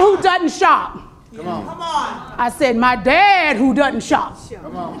dad who doesn't shop. Come on. I said, my dad who doesn't shop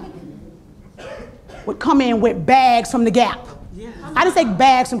would come in with bags from the Gap. I didn't say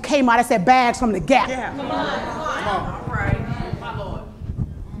bags from Kmart. I said bags from the Gap. Come on. All right. My Lord.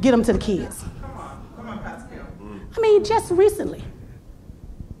 Get them to the kids. Come on, Pastor Kim. I mean, just recently,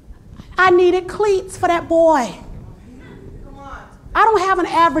 I needed cleats for that boy. Come on. I don't have an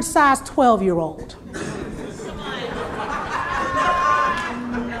average size 12-year-old.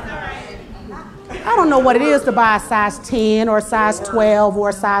 I don't know what it is to buy a size 10 or a size 12 or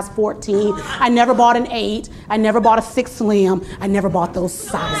a size 14. I never bought an 8. I never bought a 6 slim. I never bought those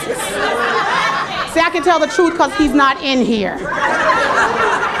sizes. See, I can tell the truth because he's not in here.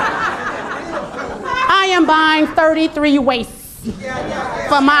 I am buying 33 waists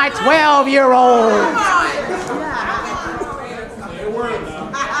for my 12-year-old.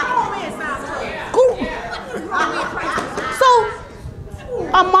 So,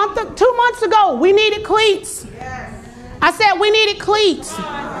 2 months ago, we needed cleats. I said we needed cleats.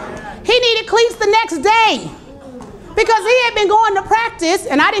 He needed cleats the next day because he had been going to practice,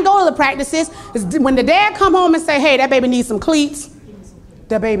 and I didn't go to the practices. When the dad come home and say, "Hey, that baby needs some cleats,"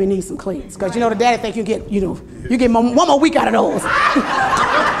 the baby needs some cleats because you know the daddy think you get one more week out of those.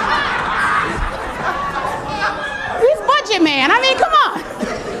 He's budget man. I mean, come on,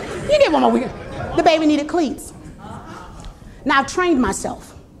 you get one more week. The baby needed cleats. Now I've trained myself.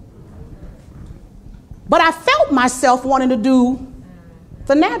 But I felt myself wanting to do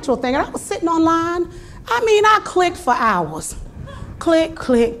the natural thing. And I was sitting online. I mean, I clicked for hours. Click,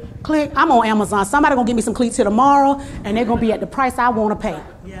 click, click. I'm on Amazon. Somebody gonna give me some cleats here tomorrow, and they're gonna be at the price I wanna pay.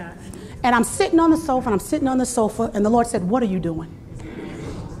 Yeah. And I'm sitting on the sofa, and the Lord said, "What are you doing?"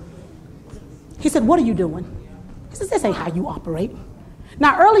 He said, "What are you doing?" He says, "This ain't how you operate."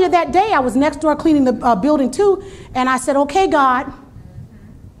 Now, earlier that day, I was next door cleaning the building too, and I said, "Okay, God,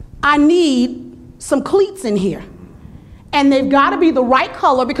 I need some cleats in here. And they've got to be the right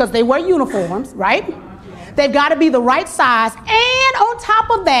color because they wear uniforms, right? They've got to be the right size. And on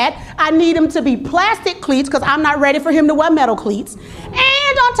top of that, I need them to be plastic cleats because I'm not ready for him to wear metal cleats.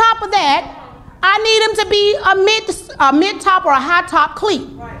 And on top of that, I need him to be a mid-top or a high-top cleat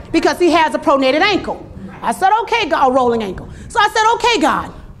because he has a pronated ankle." I said, "Okay, God," a rolling ankle. So I said, "Okay,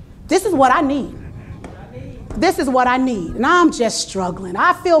 God, this is what I need. This is what I need." And I'm just struggling.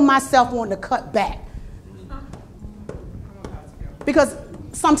 I feel myself wanting to cut back. Because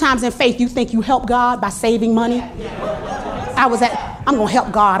sometimes in faith, you think you help God by saving money. I'm going to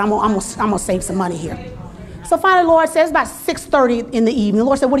help God. I'm going to save some money here. So finally, the Lord said, it's about 6:30 in the evening. The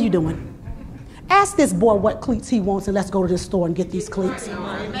Lord said, "What are you doing? Ask this boy what cleats he wants, and let's go to this store and get these cleats."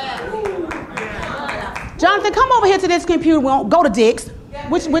 "Jonathan, come over here to this computer. We'll go to Dick's.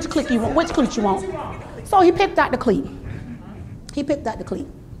 Which cleat you want? Which cleat you want?" So he picked out the cleat.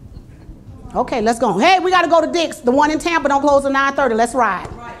 Okay, let's go. Hey, we got to go to Dick's. The one in Tampa don't close at 9:30. Let's ride.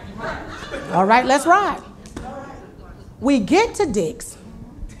 All right, let's ride. We get to Dick's,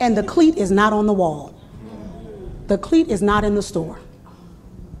 and the cleat is not on the wall. The cleat is not in the store.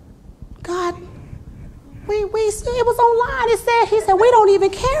 God, it was online. He said, we don't even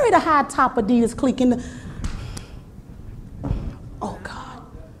carry the high top Adidas cleat in the. Oh, God.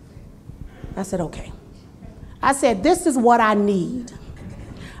 I said, okay. I said, this is what I need.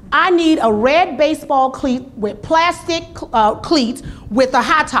 I need a red baseball cleat with plastic cleats with a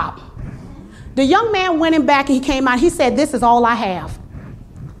high top. The young man went in back and he came out. He said, this is all I have.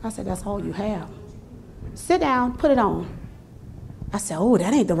 I said, that's all you have. Sit down, put it on. I said, oh,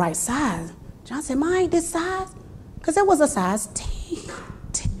 that ain't the right size. John said, mine ain't this size. Because it was a size 10.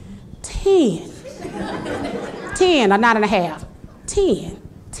 10 or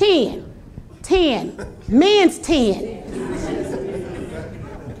 9.5. 10. Men's 10.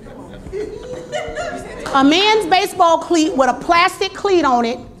 A men's baseball cleat with a plastic cleat on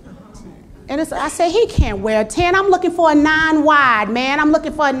it. And I said, he can't wear a 10. I'm looking for a 9 wide, man. I'm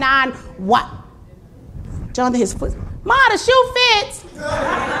looking for a 9 wide. Jonathan, his foot. Ma, the shoe fits.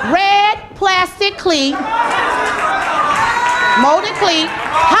 Red plastic cleat. Molded cleat.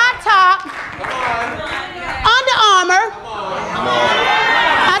 High top. Under Armour.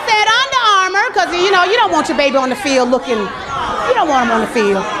 I said Under Armour because, you know, you don't want your baby on the field looking. You don't want him on the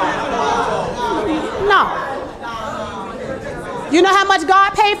field. No. You know how much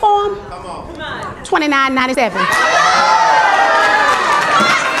God paid for him? $29.97.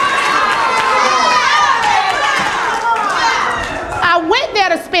 I went there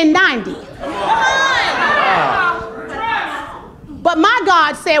to spend $90. But my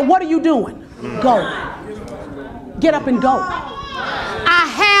God said, what are you doing? Go. Get up and go. I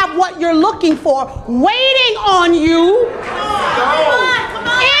have what you're looking for waiting on you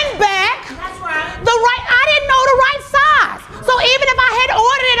in back. I didn't know the right size. So even if I had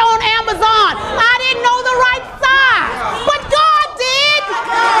ordered it on Amazon, I didn't know the right size. But God did.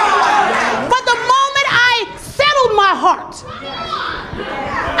 But the moment I settled my heart,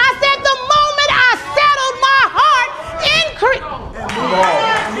 I said the moment I settled my heart,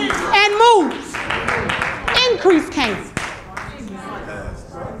 increase came.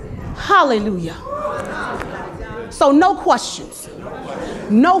 Hallelujah. So no questions,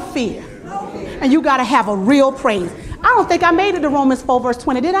 no fear. And you got to have a real praise. I don't think I made it to Romans 4 verse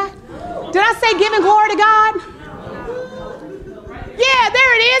 20, did I? Did I say giving glory to God? Yeah,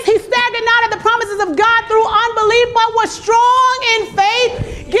 there it is. He staggered not at the promises of God through unbelief, but was strong in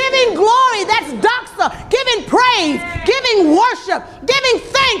faith, giving glory, that's doxa, giving praise, giving worship, giving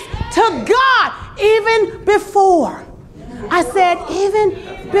thanks to God, even before. I said, even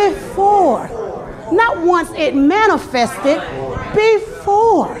before. Not once it manifested,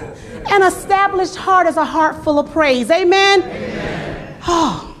 before. An established heart is a heart full of praise. Amen? Amen.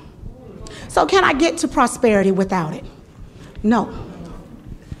 Oh. So can I get to prosperity without it? No.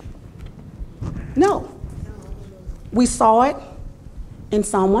 No. We saw it in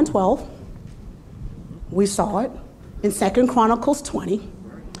Psalm 112. We saw it in 2 Chronicles 20.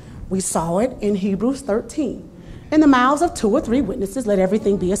 We saw it in Hebrews 13. In the mouths of 2 or 3 witnesses, let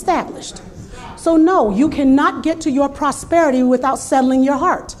everything be established. So no, you cannot get to your prosperity without settling your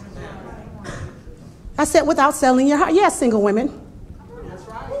heart. I said without settling your heart. Yes, single women.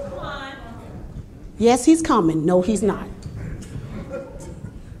 Yes, he's coming. No, he's not.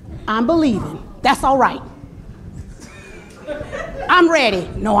 I'm believing. That's all right. I'm ready.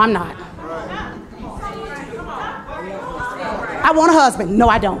 No, I'm not. I want a husband. No,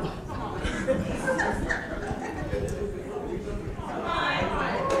 I don't.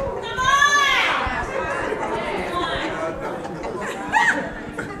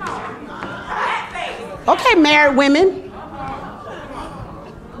 Okay, married women.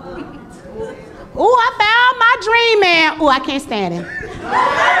 Ooh, I found my dream man. Ooh, I can't stand him.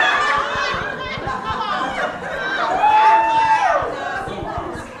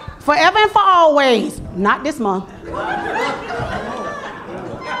 Forever and for always. Not this month.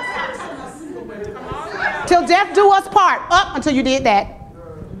 Till death do us part. Up until you did that.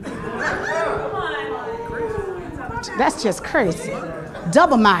 That's just crazy.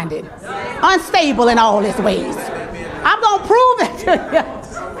 Double-minded. Unstable in all his ways. I'm going to prove that to you.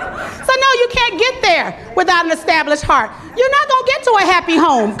 So no, you can't get there without an established heart. You're not going to get to a happy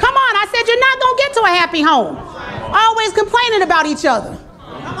home. Come on, I said you're not going to get to a happy home. Always complaining about each other.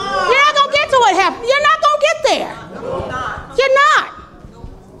 You're not going to get to it happy. You're not going to get there. You're not.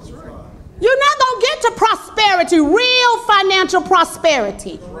 You're not going to get to prosperity, real financial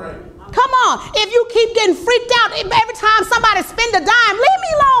prosperity. Come on. If you keep getting freaked out every time somebody spend a dime, leave me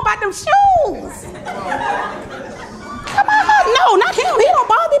alone about them shoes.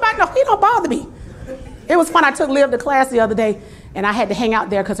 was fun. I took Liv to class the other day, and I had to hang out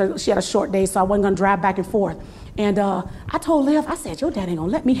there because she had a short day, so I wasn't going to drive back and forth. And I told Liv, I said, your dad ain't going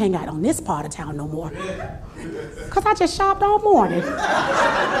to let me hang out on this part of town no more. Because I just shopped all morning. And so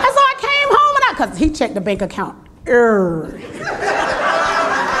I came home, because he checked the bank account every day.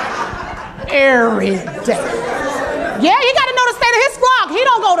 Yeah, he got to know the state of his flock. He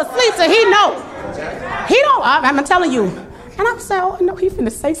don't go to sleep till he know. He don't, I'm telling you. And I'm saying, oh, no, he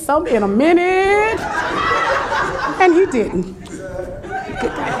finna say something in a minute. And he didn't. So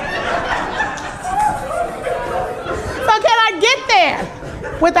can I get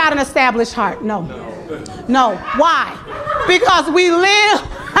there without an established heart? No. No. Why? Because we live,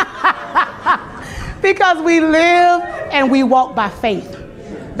 and we walk by faith.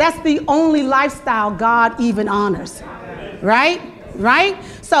 That's the only lifestyle God even honors. Right? Right?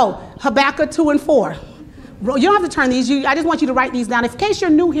 So Habakkuk 2 and 4. You don't have to turn these. I just want you to write these down. In case you're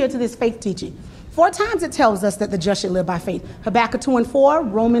new here to this faith teaching. 4 times it tells us that the just should live by faith. Habakkuk 2 and 4,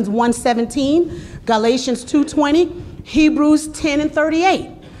 Romans 1:17, Galatians 2:20, Hebrews 10 and 38.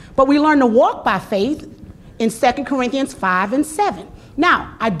 But we learn to walk by faith in 2 Corinthians 5 and 7.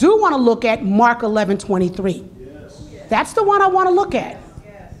 Now, I do want to look at Mark 11:23. That's the one I want to look at.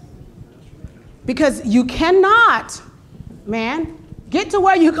 Because you cannot, man, get to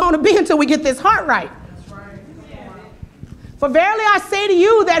where you're going to be until we get this heart right. For verily I say to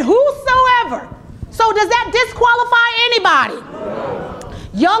you that whosoever, so does that disqualify anybody?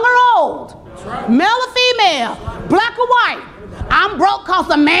 Young or old, male or female, black or white. I'm broke because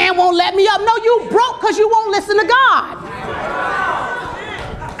the man won't let me up. No, you broke because you won't listen to God.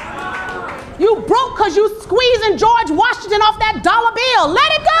 You broke because you squeezing George Washington off that dollar bill.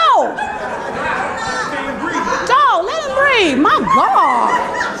 Let it go. Dog, let him breathe. My God.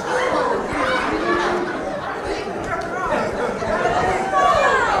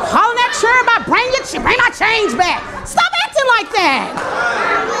 Hollering that church about bring my change back. Stop acting like that.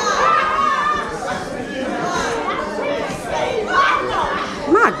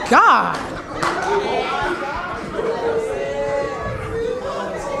 My God.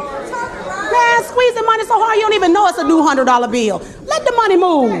 Man, squeezing money so hard you don't even know it's a new $100 bill. Let the money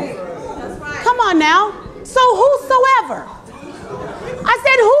move. Come on now. So whosoever. I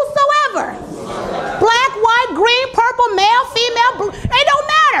said whosoever. Black, white, green, purple, male, female, blue. It don't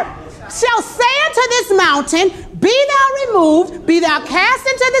matter. Shall say unto this mountain, be thou removed, be thou cast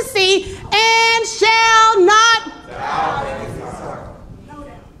into the sea, and shall not.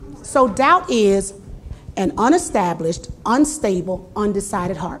 So doubt is an unestablished, unstable,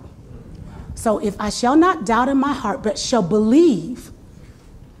 undecided heart. So if I shall not doubt in my heart, but shall believe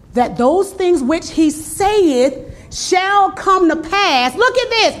that those things which he saith shall come to pass. Look at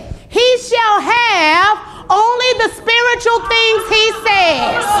this. He shall have only the spiritual things he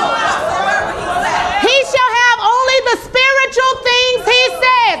says. He shall have only the spiritual things he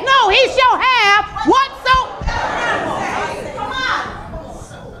says. No, he shall have whatsoever.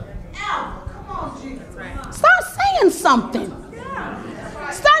 Start saying something.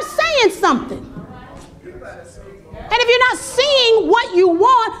 Start saying something. And if you're not seeing what you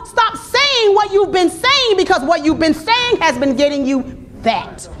want, stop saying what you've been saying, because what you've been saying has been getting you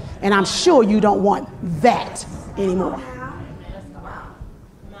that. And I'm sure you don't want that anymore.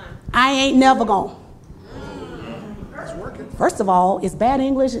 I ain't never gonna. First of all, it's bad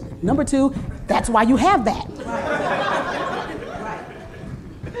English. Number 2, that's why you have that.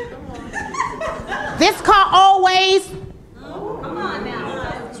 This car always.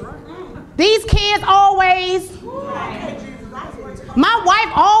 These kids always. My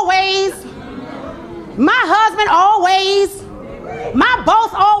wife always. My husband always. My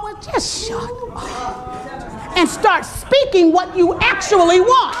boss always. Just shut up and start speaking what you actually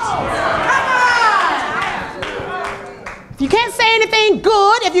want. If you can't say anything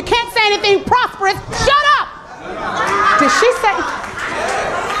good, if you can't say anything prosperous, shut up. Did she say?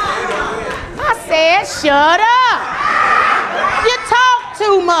 I said shut up. You talk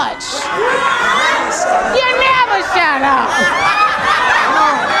too much. You never shut up.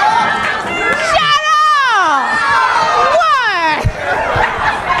 Shut up. What?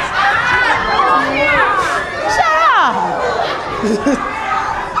 Shut up.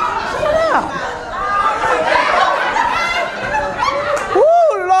 Shut up.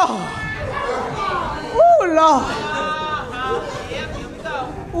 Ooh, Lord. Ooh, Lord.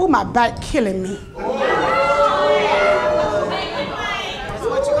 Ooh, my back killing me.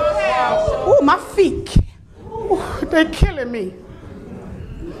 Ooh, my feet. Ooh, they're killing me.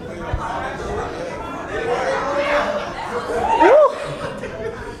 Ooh.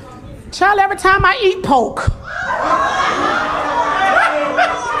 Child, every time I eat pork.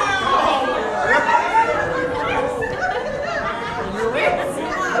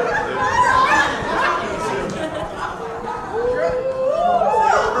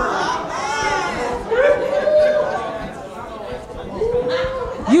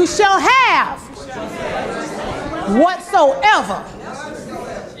 whatsoever.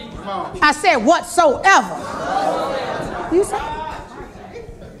 I said whatsoever. You say.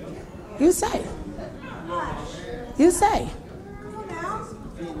 You say. You say.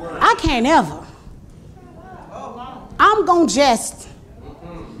 I can't ever. I'm going to just.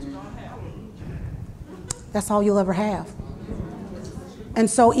 That's all you'll ever have. And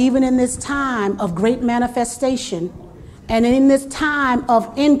so even in this time of great manifestation and in this time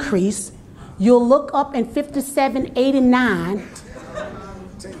of increase, you'll look up in 57, 89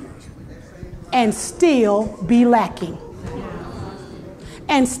 and still be lacking.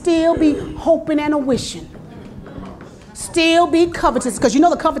 And still be hoping and a wishing. Still be covetous, because you know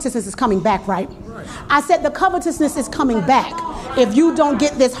the covetousness is coming back, right? I said the covetousness is coming back. If you don't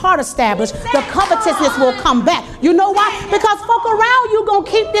get this heart established, the covetousness will come back. You know why? Because folk around you going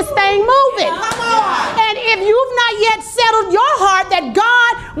to keep this thing moving. And if you've not yet settled your heart that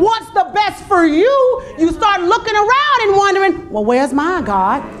God wants the best for you, you start looking around and wondering, well, where's my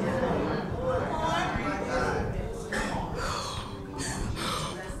God?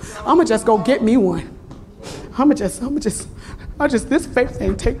 I'm going to just go get me one. This faith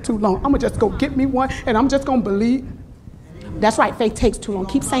ain't take too long. I'm going to just go get me one and I'm just going to believe. That's right, faith takes too long.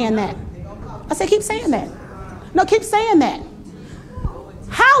 Keep saying that. I said, keep saying that. No, keep saying that.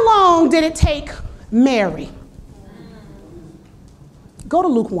 How long did it take Mary? Go to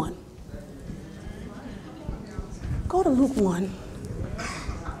Luke 1. Go to Luke 1.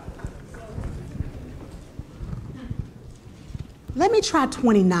 Let me try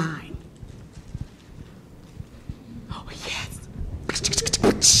 29. Oh, yes.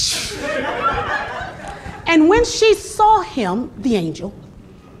 And when she saw him, the angel,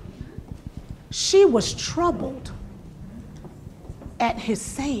 she was troubled at his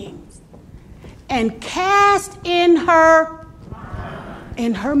sayings and cast in her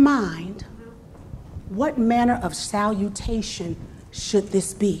mind, what manner of salutation should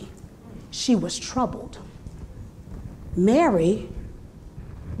this be? She was troubled. Mary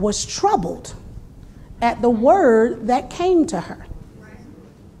was troubled at the word that came to her.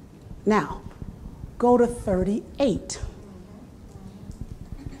 Now, go to 38.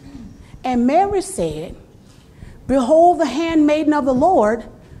 And Mary said, behold, the handmaiden of the Lord,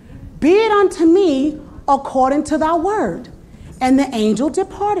 be it unto me according to thy word. And the angel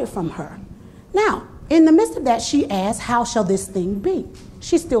departed from her. Now, in the midst of that, she asked, how shall this thing be?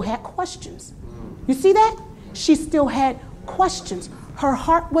 She still had questions. You see that? She still had questions. Her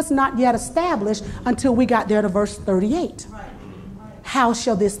heart was not yet established until we got there to verse 38. How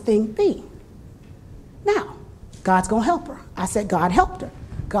shall this thing be? Now, God's going to help her. I said, God helped her.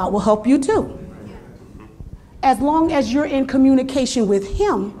 God will help you too. As long as you're in communication with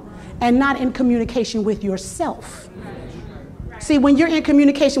him and not in communication with yourself. See, when you're in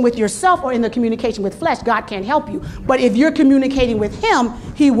communication with yourself or in the communication with flesh, God can't help you. But if you're communicating with him,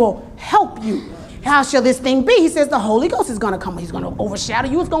 he will help you. How shall this thing be? He says the Holy Ghost is going to come. He's going to overshadow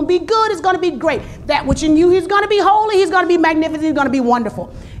you. It's going to be good. It's going to be great. That which in you, he's going to be holy. He's going to be magnificent. He's going to be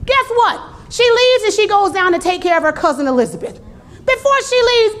wonderful. Guess what? She leaves and she goes down to take care of her cousin Elizabeth. Before she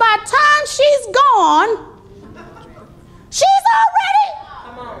leaves, by the time she's gone, she's already.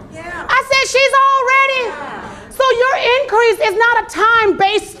 I said she's already. So your increase is not a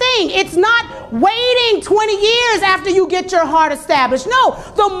time-based thing. It's not waiting 20 years after you get your heart established. No,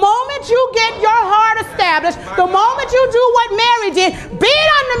 the moment you get your heart established, the moment you do what Mary did, be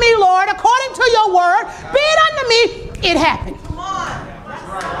it unto me, Lord, according to your word, be it unto me, it happened.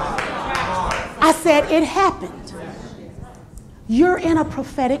 I said it happened. You're in a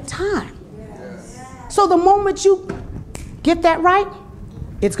prophetic time. So the moment you get that right,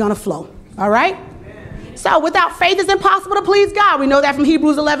 it's going to flow. All right? So without faith, it's impossible to please God. We know that from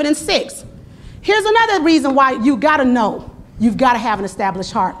Hebrews 11 and 6. Here's another reason why you got to know. You've got to have an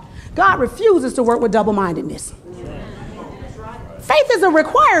established heart. God refuses to work with double-mindedness. Faith is a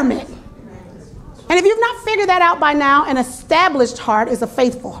requirement. And if you've not figured that out by now, an established heart is a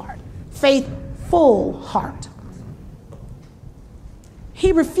faithful heart. Faithful heart.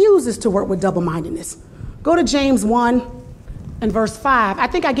 He refuses to work with double-mindedness. Go to James 1 and verse 5. I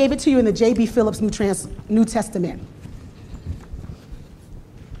think I gave it to you in the J.B. Phillips New Testament.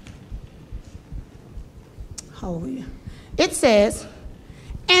 Hallelujah. It says,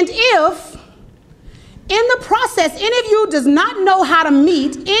 and if in the process any of you does not know how to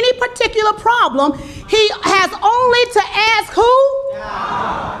meet any particular problem, he has only to ask who?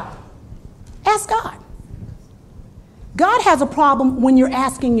 God. Ask God. God has a problem when you're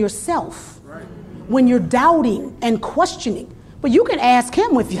asking yourself, when you're doubting and questioning. But you can ask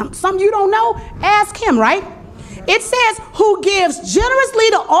him with something you don't know, ask him, right? It says, who gives generously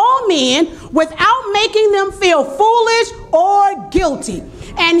to all men without making them feel foolish or guilty.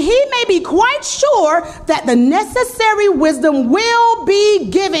 And he may be quite sure that the necessary wisdom will be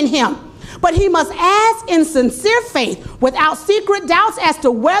given him. But he must ask in sincere faith, without secret doubts as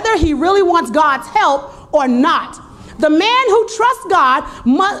to whether he really wants God's help or not. The man who trusts God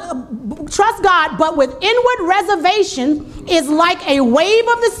must trust God, but with inward reservation, is like a wave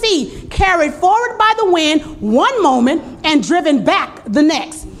of the sea, carried forward by the wind one moment and driven back the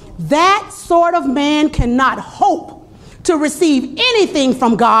next. That sort of man cannot hope to receive anything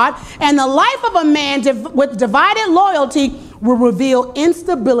from God, and the life of a man with divided loyalty will reveal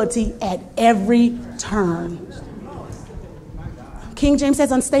instability at every turn. King James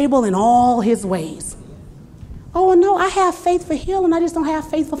says, unstable in all his ways. Oh, no, I have faith for healing. I just don't have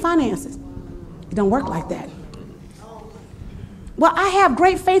faith for finances. It don't work like that. Well, I have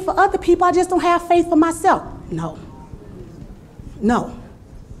great faith for other people. I just don't have faith for myself. No. No.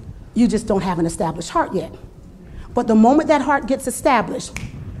 You just don't have an established heart yet. But the moment that heart gets established,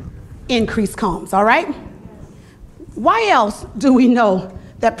 increase comes, all right? Why else do we know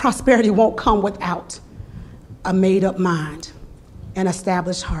that prosperity won't come without a made-up mind, an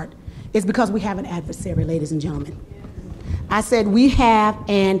established heart? It's because we have an adversary, ladies and gentlemen. I said we have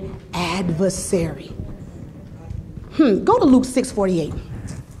an adversary. Go to Luke 6:48.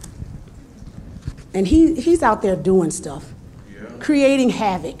 And he's out there doing stuff, creating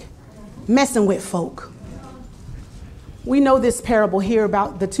havoc, messing with folk. We know this parable here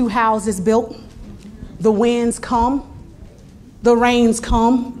about the two houses built. The winds come, the rains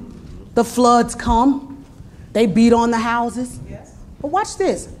come, the floods come. They beat on the houses. But watch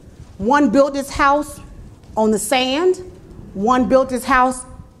this. One built his house on the sand. One built his house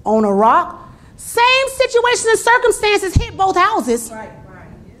on a rock. Same situation and circumstances hit both houses.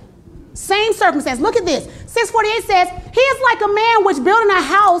 Same circumstance. Look at this. 6:48 says, he is like a man which built a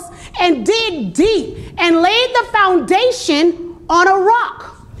house and dig deep and laid the foundation on a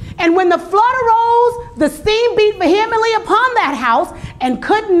rock. And when the flood arose, the steam beat vehemently upon that house and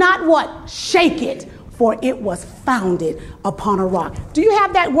could not what? Shake it, for it was founded upon a rock. Do you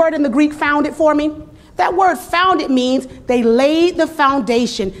have that word in the Greek, founded, for me? That word founded means they laid the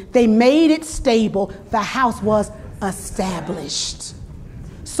foundation. They made it stable. The house was established.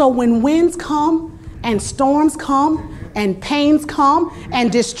 So when winds come and storms come and pains come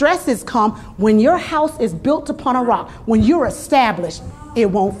and distresses come, when your house is built upon a rock, when you're established, it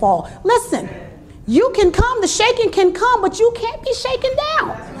won't fall. Listen, you can come, the shaking can come, but you can't be shaken down.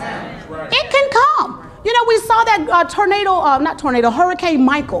 It can come. You know, we saw that Hurricane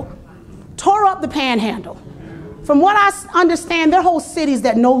Michael tore up the Panhandle. From what I understand, there are whole cities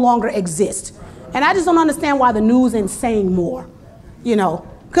that no longer exist. And I just don't understand why the news ain't saying more, you know.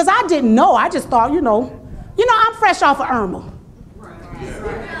 Because I didn't know. I just thought, you know, I'm fresh off of Irma.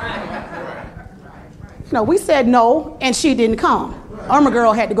 You know, we said no, and she didn't come. Irma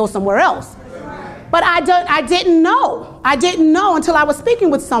girl had to go somewhere else. But I didn't know. I didn't know until I was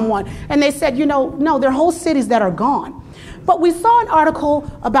speaking with someone, and they said, you know, no, there are whole cities that are gone. But we saw an article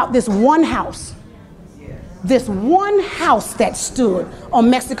about this one house that stood on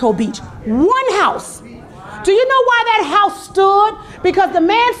Mexico Beach. One house. Do you know why that house stood? Because the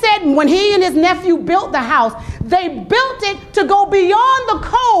man said when he and his nephew built the house, they built it to go beyond the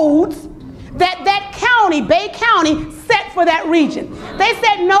codes that county, Bay County, set for that region. They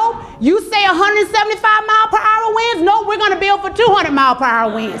said, no, you say 175 mile per hour winds? No, we're going to build for 200 mile per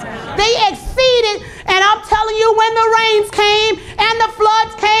hour winds. They exceeded, and I'm telling you, when the rains came and the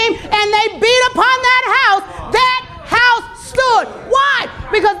floods came and they beat upon that house stood. Why?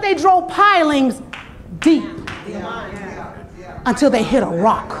 Because they drove pilings deep until they hit a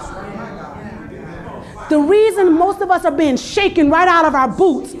rock. The reason most of us are being shaken right out of our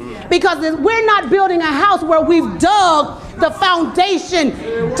boots because we're not building a house where we've dug the foundation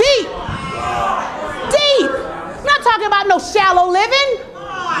deep. I'm not talking about no shallow living.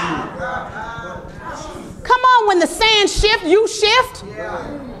 Come on, when the sand shifts, you shift.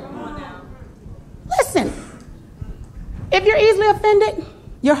 Listen, if you're easily offended,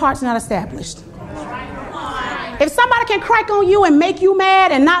 your heart's not established. If somebody can crack on you and make you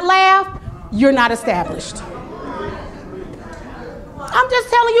mad and not laugh, you're not established. I'm just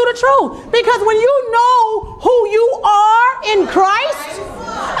telling you the truth. Because when you know who you are in Christ,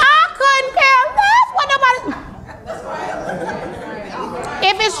 I couldn't care less what nobody...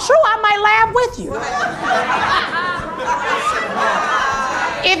 If it's true, I might laugh with you.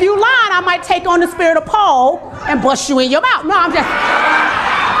 If you lying, I might take on the spirit of Paul and bust you in your mouth. No,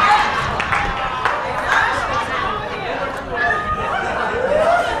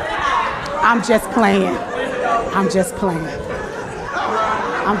 I'm just playing. I'm just playing.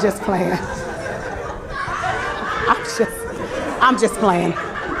 I'm just playing. I'm just playing.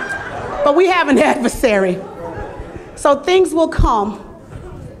 But we have an adversary. So things will come.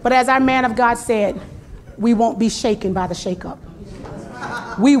 But as our man of God said, we won't be shaken by the shakeup.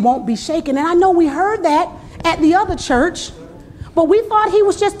 We won't be shaken. And I know we heard that at the other church, but we thought he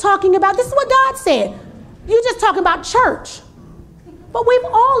was just talking about, this is what God said. You're just talking about church. But we've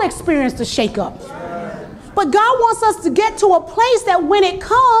all experienced a shakeup. But God wants us to get to a place that when it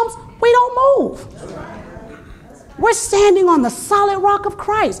comes, we don't move. We're standing on the solid rock of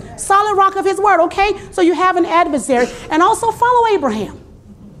Christ, solid rock of his word, okay? So you have an adversary. And also follow Abraham.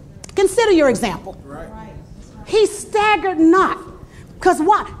 Consider your example. He staggered not. Because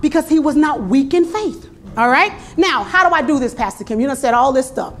why? Because he was not weak in faith. All right? Now, how do I do this, Pastor Kim? You done said all this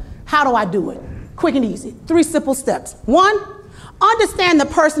stuff. How do I do it? Quick and easy. 3 simple steps. 1, understand the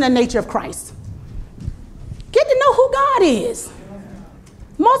person and nature of Christ. Get to know who God is.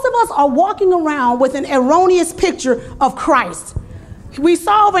 Most of us are walking around with an erroneous picture of Christ. We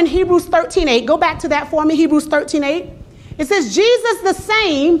saw over in Hebrews 13:8. Go back to that for me, Hebrews 13:8. It says, Jesus the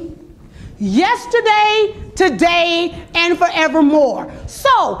same yesterday, today, and forevermore.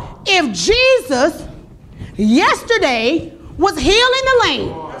 So, if Jesus yesterday was healing the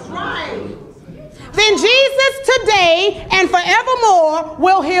lame, then Jesus today and forevermore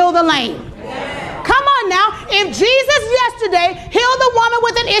will heal the lame. Come on now. If Jesus yesterday healed the woman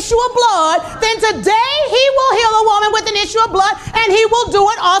with an issue of blood, then today he will heal a woman with an issue of blood, and he will do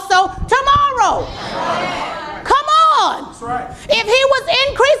it also tomorrow. Come on. If he was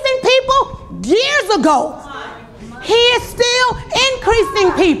increasing people years ago, he is still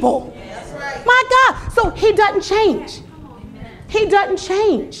increasing people. My God. So he doesn't change. He doesn't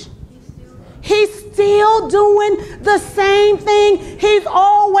change. He's still doing the same thing he's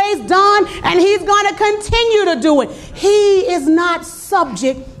always done, and he's going to continue to do it. He is not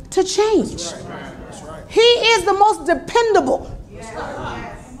subject to change. He is the most dependable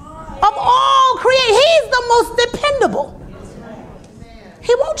of all creation. He's the most dependable.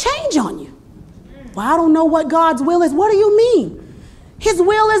 He won't change on you. Well, I don't know what God's will is. What do you mean? His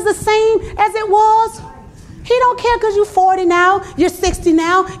will is the same as it was. He don't care because you're 40 now, you're 60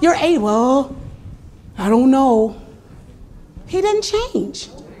 now, you're 80. Well, I don't know. He didn't change.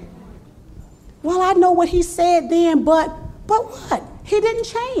 Well, I know what he said then, but what? He didn't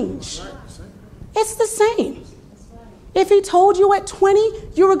change. It's the same. If he told you at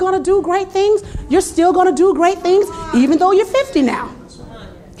 20 you were going to do great things, you're still going to do great things, even though you're 50 now.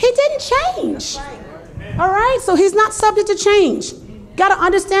 He didn't change. All right? So he's not subject to change. Got to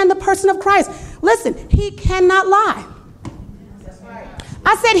understand the person of Christ. Listen, he cannot lie.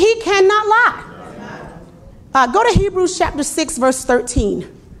 I said he cannot lie. Go to Hebrews chapter 6, verse 13.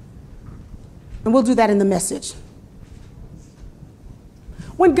 And we'll do that in the Message.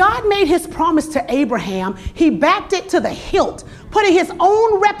 When God made his promise to Abraham, he backed it to the hilt, putting his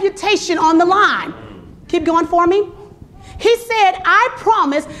own reputation on the line. Keep going for me. He said, I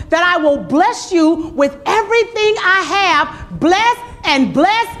promise that I will bless you with everything I have, bless and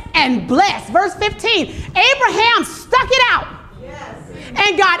bless and bless. Verse 15, Abraham stuck it out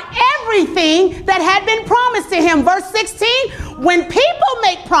and got everything that had been promised to him. Verse 16, when people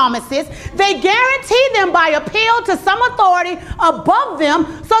make promises, they guarantee them by appeal to some authority above them,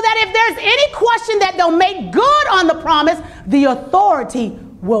 so that if there's any question that they'll make good on the promise, the authority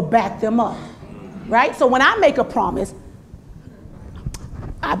will back them up. Right? So when I make a promise,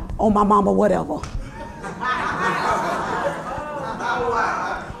 on my mama, whatever.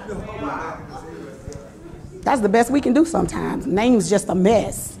 That's the best we can do sometimes. Name's just a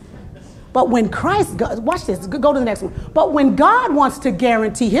mess. But when Christ, watch this, go to the next one. But when God wants to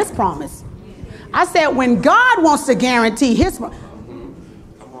guarantee his promise, I said when God wants to guarantee his promise,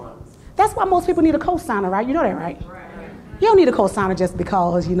 that's why most people need a co-signer, right? You know that, right? You don't need a co-signer just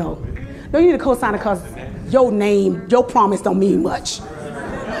because, you know. No, you need a co-signer because your name, your promise don't mean much.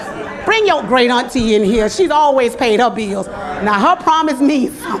 Bring your great auntie in here. She's always paid her bills. Now her promise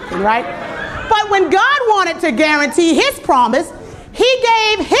means something, right? But when God wanted to guarantee his promise, he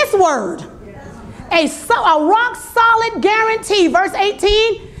gave his word. A rock solid guarantee. Verse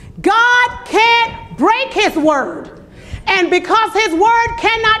 18, God can't break his word. And because his word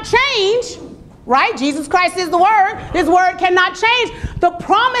cannot change, right? Jesus Christ is the word. His word cannot change. The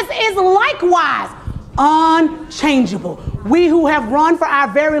promise is likewise unchangeable. We who have run for our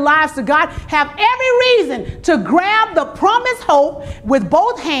very lives to God have every reason to grab the promised hope with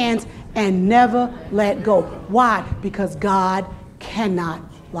both hands and never let go. Why? Because God cannot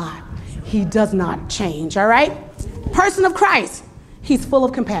lie. He does not change, all right? Person of Christ, he's full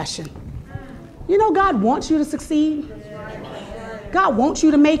of compassion. You know God wants you to succeed. God wants you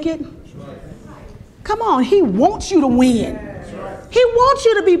to make it. Come on, he wants you to win. He wants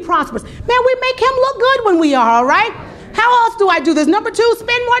you to be prosperous. Man, we make him look good when we are, all right? How else do I do this? Number 2,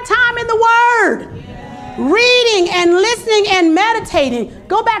 spend more time in the Word. Reading and listening and meditating.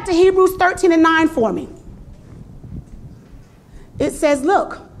 Go back to Hebrews 13:9 for me. It says,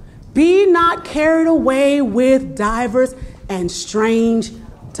 look, be not carried away with divers and strange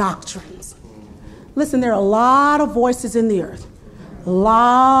doctrines. Listen, there are a lot of voices in the earth. A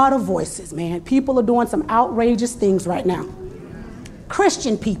lot of voices, man. People are doing some outrageous things right now.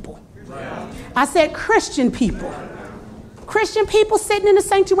 Christian people. I said Christian people. Christian people sitting in the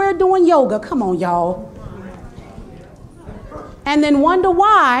sanctuary doing yoga. Come on, y'all. And then wonder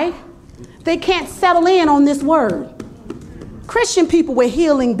why they can't settle in on this word. Christian people with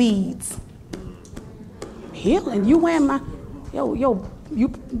healing beads. Healing? You wearing my,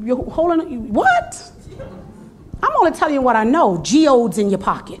 you holding, what? I'm only telling you what I know. Geodes in your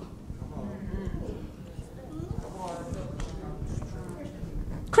pocket.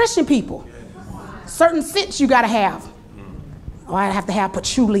 Christian people. Certain scents you got to have. Oh, I have to have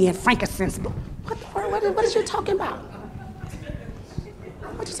patchouli and frankincense. What is you talking about?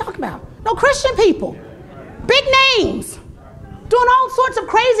 What you talking about? No, Christian people. Big names. Doing all sorts of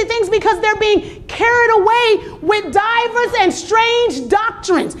crazy things because they're being carried away with divers and strange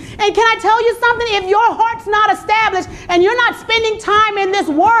doctrines. And can I tell you something? If your heart's not established and you're not spending time in this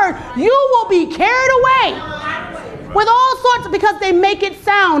word, you will be carried away with all sorts of, because they make it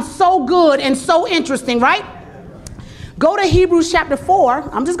sound so good and so interesting, right? Go to Hebrews chapter 4.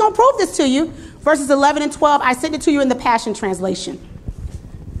 I'm just going to prove this to you. Verses 11 and 12. I sent it to you in the Passion Translation.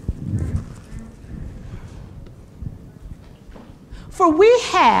 For we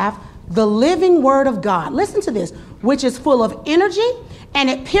have the living word of God. Listen to this, which is full of energy, and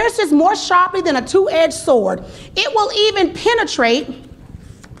it pierces more sharply than a two-edged sword. It will even penetrate.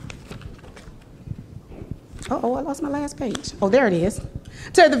 Uh-oh, I lost my last page. Oh, there it is.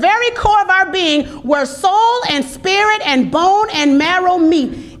 To the very core of our being, where soul and spirit and bone and marrow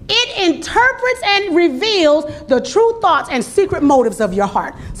meet. It interprets and reveals the true thoughts and secret motives of your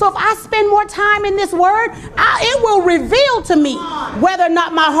heart. So if I spend more time in this word, it will reveal to me whether or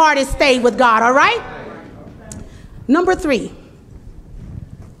not my heart is stayed with God, all right? Number 3.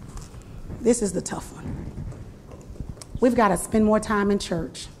 This is the tough one. We've got to spend more time in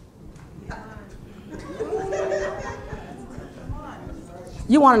church.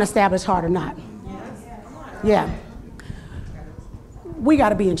 You want an established heart or not? Yeah. We got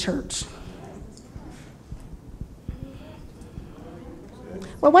to be in church.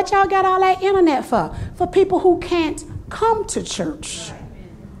 Well, what y'all got all that internet for? For people who can't come to church.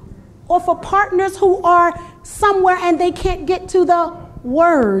 Or for partners who are somewhere and they can't get to the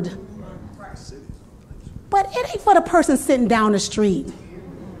word. But it ain't for the person sitting down the street.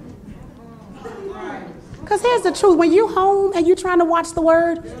 Because here's the truth. When you home and you trying to watch the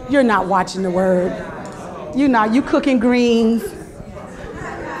word, you're not watching the word. You're not. You cooking greens.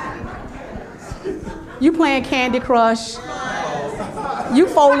 You playing Candy Crush. You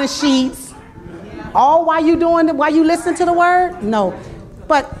folding sheets. All while you doing it, while you listen to the word? No.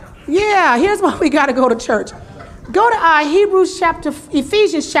 But yeah, here's why we got to go to church. Go to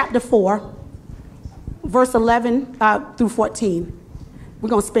Ephesians chapter 4, verse 11 through 14. We're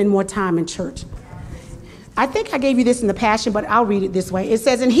going to spend more time in church. I think I gave you this in the Passion, but I'll read it this way. It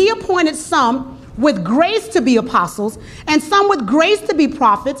says, and he appointed some with grace to be apostles, and some with grace to be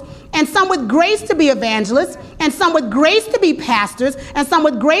prophets, and some with grace to be evangelists, and some with grace to be pastors, and some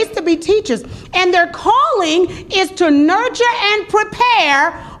with grace to be teachers. And their calling is to nurture and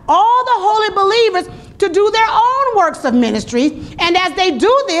prepare all the holy believers to do their own works of ministry. And as they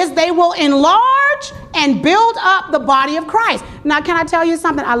do this, they will enlarge and build up the body of Christ. Now, can I tell you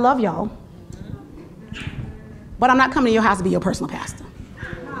something? I love y'all, but I'm not coming to your house to be your personal pastor.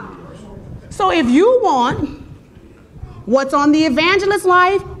 So if you want what's on the evangelist's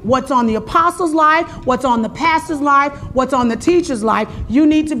life, what's on the apostle's life, what's on the pastor's life, what's on the teacher's life, you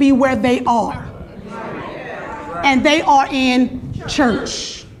need to be where they are. And they are in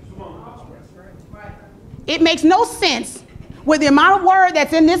church. It makes no sense with the amount of word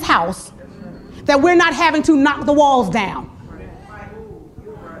that's in this house that we're not having to knock the walls down.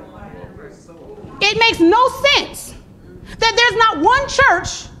 It makes no sense that there's not one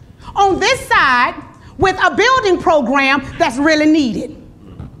church on this side with a building program that's really needed.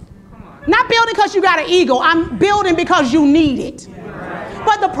 Not building because you got an ego. I'm building because you need it.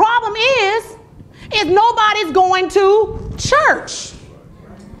 But the problem is nobody's going to church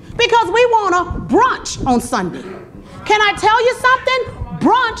because we want a brunch on Sunday. Can I tell you something?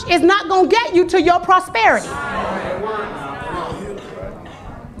 Brunch church is not going to get you to your prosperity.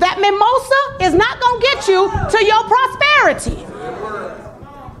 That mimosa is not going to get you to your prosperity.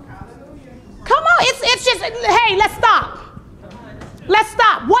 Come on, it's just, hey, let's stop. Let's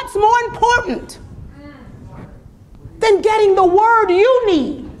stop. What's more important than getting the word you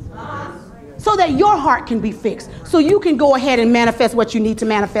need so that your heart can be fixed, so you can go ahead and manifest what you need to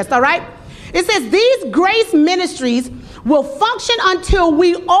manifest, all right? It says these grace ministries will function until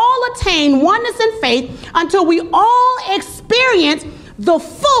we all attain oneness in faith, until we all experience the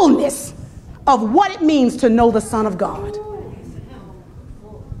fullness of what it means to know the Son of God.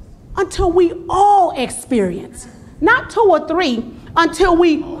 Until we all experience, not 2 or 3, until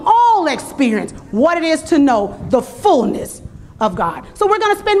we all experience what it is to know the fullness of God. So we're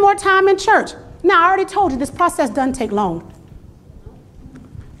going to spend more time in church. Now, I already told you this process doesn't take long.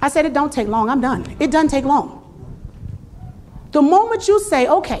 I said it don't take long. I'm done. It doesn't take long. The moment you say,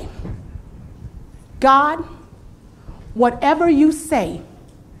 okay, God, whatever you say,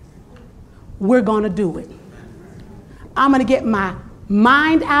 we're going to do it. I'm going to get my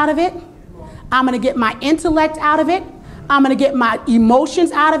mind out of it. I'm going to get my intellect out of it. I'm going to get my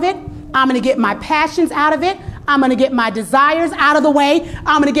emotions out of it. I'm going to get my passions out of it. I'm going to get my desires out of the way.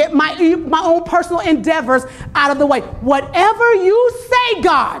 I'm going to get my own personal endeavors out of the way. Whatever you say,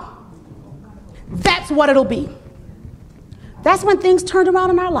 God, that's what it'll be. That's when things turned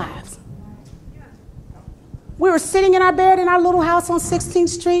around in our lives. We were sitting in our bed in our little house on 16th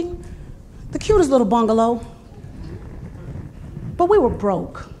Street, the cutest little bungalow, but we were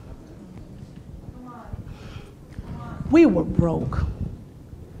broke. We were broke.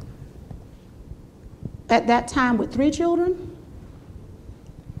 At that time with 3 children?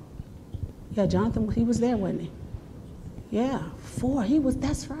 Yeah, Jonathan, he was there, wasn't he? Yeah, 4.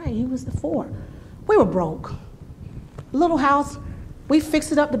 That's right, he was the 4. We were broke. Little house, we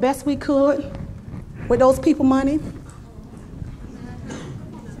fixed it up the best we could with those people money.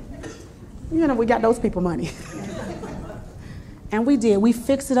 You know, we got those people money. And we did. We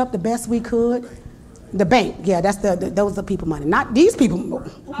fixed it up the best we could. The bank, yeah, those are the people money. Not these people.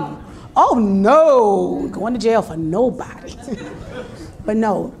 Oh, no. Going to jail for nobody. But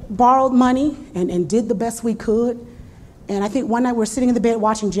no, borrowed money and did the best we could. And I think one night we were sitting in the bed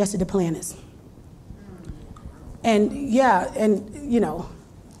watching Jesse Duplantis. And yeah, and you know,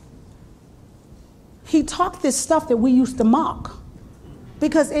 he talked this stuff that we used to mock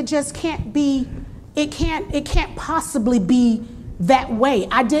because it just can't be, it can't possibly be that way.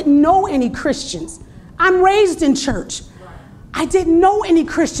 I didn't know any Christians. I'm raised in church. I didn't know any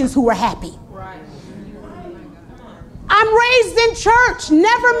Christians who were happy. I'm raised in church,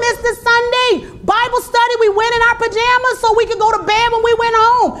 never missed a Sunday. Bible study, we went in our pajamas so we could go to bed when we went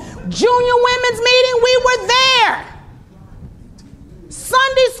home. Junior women's meeting, we were there.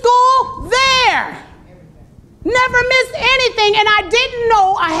 Sunday school, there. Never missed anything, and I didn't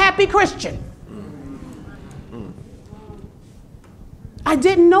know a happy Christian. I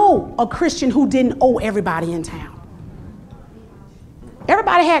didn't know a Christian who didn't owe everybody in town.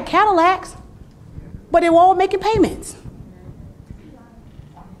 Everybody had Cadillacs, but they were all making payments.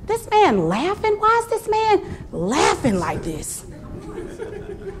 This man laughing? Why is this man laughing like this?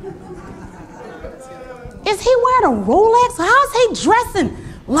 Is he wearing a Rolex? How is he dressing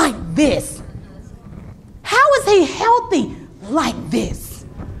like this? How is he healthy like this?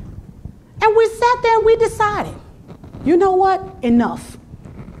 And we sat there and we decided, you know what? Enough.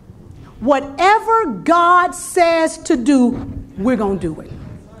 Whatever God says to do, we're going to do it.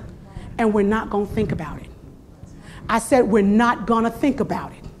 And we're not going to think about it. I said we're not going to think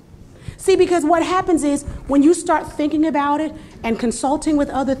about it. See, because what happens is when you start thinking about it and consulting with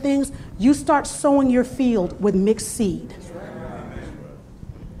other things, you start sowing your field with mixed seed.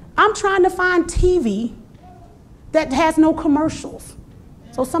 I'm trying to find TV that has no commercials.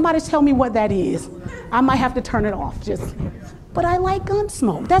 So somebody tell me what that is. I might have to turn it off. But I like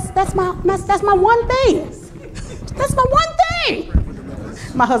Gunsmoke. That's my one thing. That's my one thing.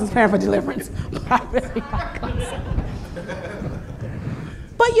 My husband's praying for deliverance. But I really like Gunsmoke.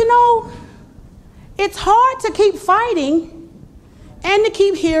 But you know, it's hard to keep fighting and to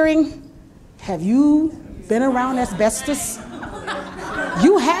keep hearing, have you been around asbestos?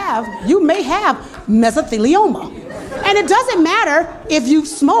 You may have mesothelioma. And it doesn't matter if you've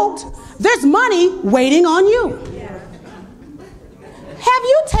smoked, there's money waiting on you. Have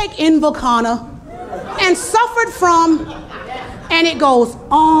you taken Invokana and suffered from, and it goes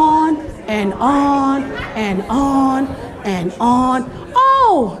on and on and on and on.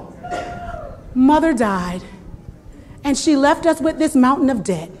 Oh, mother died, and she left us with this mountain of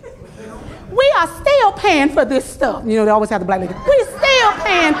debt. We are still paying for this stuff. You know, they always have the black lady. We're still paying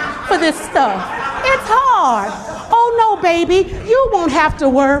paying for this stuff. It's hard. Oh no, baby, you won't have to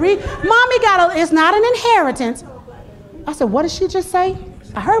worry. Mommy it's not an inheritance. I said, what did she just say?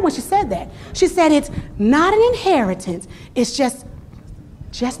 I heard when she said that. She said it's not an inheritance. It's just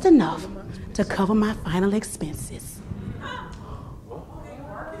enough to cover my final expenses.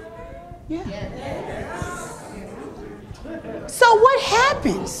 Yeah. So what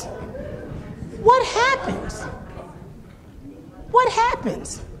happens? What happens? What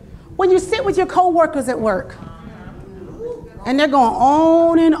happens when you sit with your coworkers at work and they're going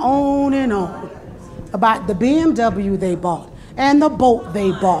on and on and on about the BMW they bought and the boat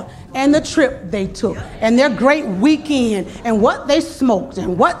they bought and the trip they took and their great weekend and what they smoked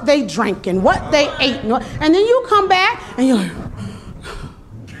and what they drank and what they ate, and then you come back and you're like,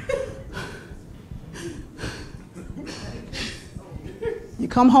 you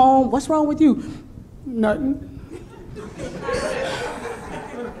come home, what's wrong with you? Nothing.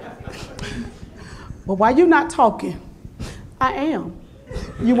 Well, why you not talking? I am.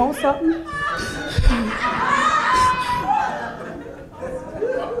 You want something?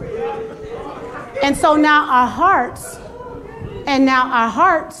 And so now our hearts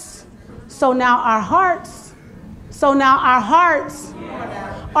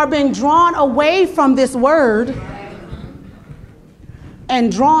are being drawn away from this word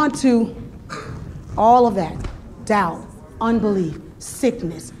and drawn to all of that. Doubt, unbelief,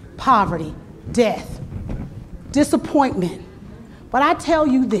 sickness, poverty, death, disappointment. But I tell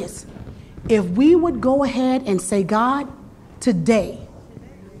you this, if we would go ahead and say, God, today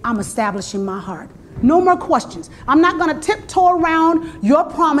I'm establishing my heart. No more questions. I'm not going to tiptoe around your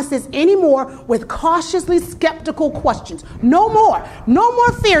promises anymore with cautiously skeptical questions. No more. No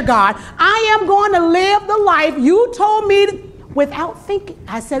more fear, God. I am going to live the life you told me to, without thinking.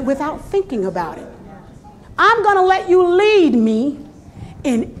 I said without thinking about it. I'm going to let you lead me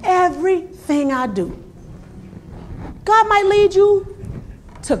in everything I do. God might lead you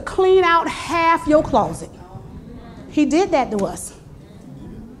to clean out half your closet. He did that to us.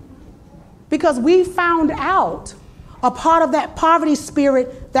 Because we found out a part of that poverty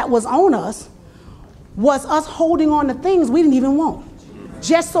spirit that was on us was us holding on to things we didn't even want,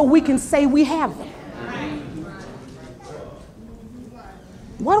 just so we can say we have them.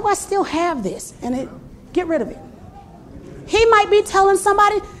 Why do I still have this? And get rid of it. He might be telling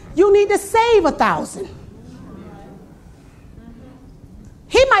somebody, you need to save 1,000.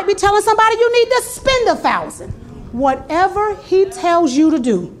 He might be telling somebody, you need to spend 1,000. Whatever he tells you to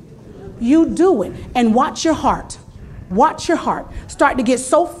do, you do it. And watch your heart. Watch your heart. Start to get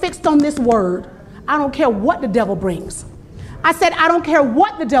so fixed on this word. I don't care what the devil brings. I said, I don't care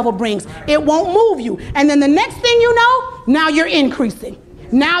what the devil brings. It won't move you. And then the next thing you know, now you're increasing.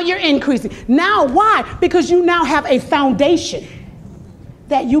 Now you're increasing. Now why? Because you now have a foundation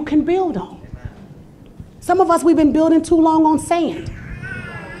that you can build on. Some of us, we've been building too long on sand.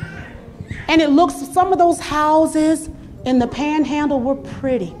 And it looks, some of those houses in the Panhandle were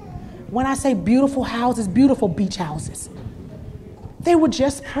pretty. When I say beautiful houses, beautiful beach houses. They were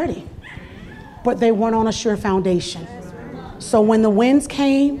just pretty, but they weren't on a sure foundation. So when the winds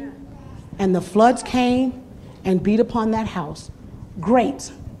came and the floods came and beat upon that house,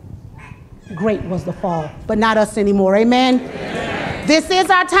 great was the fall, but not us anymore. Amen? Yes. This is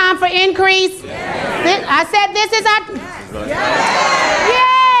our time for increase. Yes. I said this is our... Yes.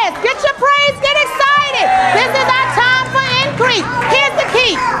 Get your praise, get excited. This is our time for increase. Here's the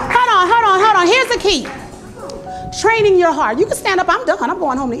key. Hold on. Here's the key. Training your heart. You can stand up. I'm done. I'm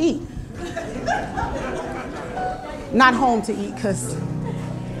going home to eat. Not home to eat, because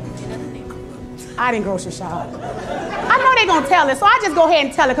I didn't grocery shop. I know they're going to tell it, so I just go ahead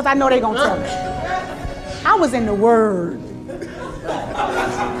and tell it because I know they're going to tell it. I was in the Word.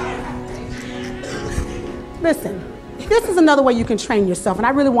 Listen, this is another way you can train yourself, and I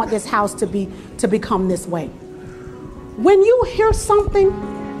really want this house to become this way. When you hear something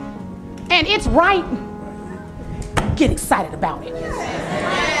and it's right, get excited about it.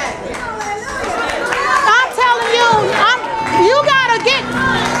 I'm telling you, you gotta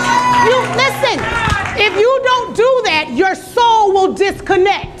listen, if you don't do that, your soul will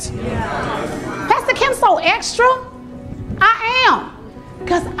disconnect. Pastor Kim so extra. I am,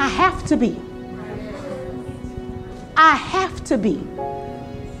 because I have to be. I have to be.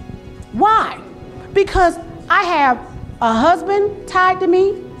 Why? Because I have a husband tied to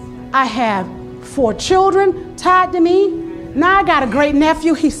me. I have 4 children tied to me. Now I got a great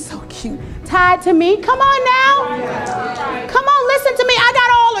nephew. He's so cute. Tied to me. Come on now. Come on, listen to me. I got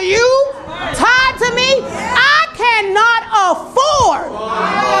all of you tied to me. I cannot afford.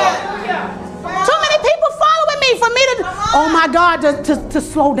 Too many people following me. mean, for me to, oh my God, to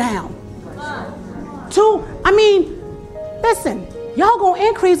slow down. Listen, y'all gonna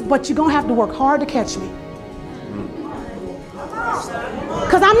increase, but you're gonna have to work hard to catch me.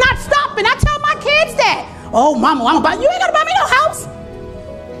 Because I'm not stopping. I tell my kids that. Oh, mama, you ain't gonna buy me no house.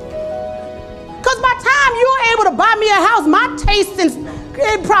 Because by the time you're able to buy me a house, my taste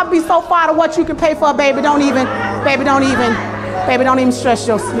it'd probably be so far to what you can pay for a baby. Don't even stress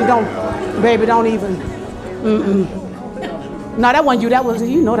yourself. Baby, don't even. No, that wasn't you. That was,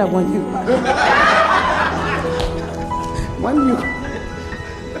 you know that wasn't you. Wasn't you.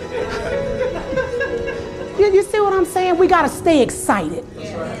 You see what I'm saying? We got to stay excited.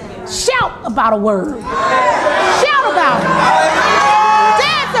 Shout about a word. Shout about it.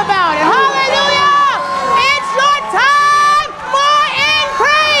 Dance about it. Hallelujah. It's your time for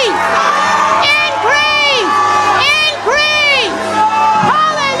increase. Increase. Increase.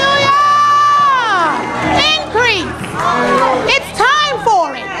 Hallelujah. Increase. It's time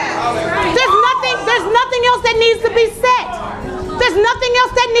for it. There's nothing else that needs to be said. There's nothing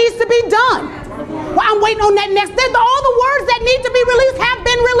else that needs to be done. Well, I'm waiting on that next. All the words that need to be released have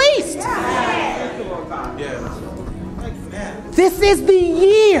been released. This is the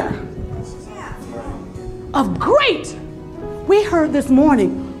year of great, we heard this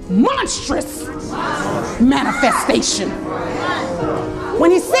morning, monstrous manifestation.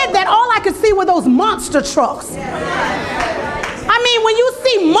 When he said that, all I could see were those monster trucks. I mean, when you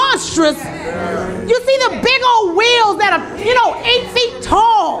see monstrous, you see the big old wheels that are, 8 feet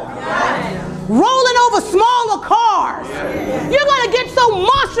tall, rolling over smaller cars. You're going to get so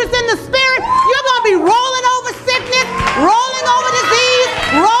monstrous in the spirit, you're going to be rolling over sickness, rolling over disease,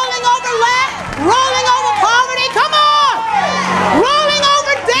 rolling over lack, rolling over poverty. Come on! Rolling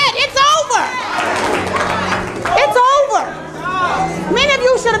over debt. It's over. It's over. Many of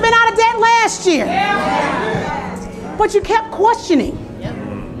you should have been out of debt last year. But you kept questioning.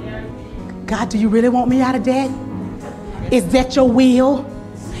 God, do you really want me out of debt? Is that your will?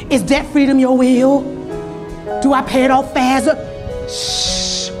 Is debt freedom your will? Do I pay it off faster?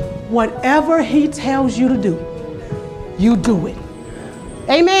 Shh. Whatever he tells you to do, you do it.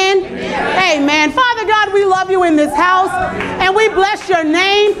 Amen? Amen. Father God, we love you in this house and we bless your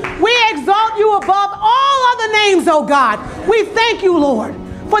name. We exalt you above all other names, oh God. We thank you, Lord,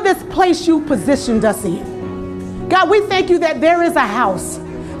 for this place you positioned us in. God, we thank you that there is a house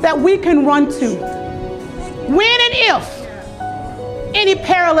that we can run to when and if any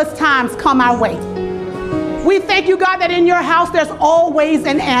perilous times come our way. We thank you, God, that in your house there's always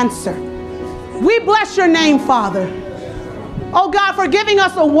an answer. We bless your name, Father. Oh, God, for giving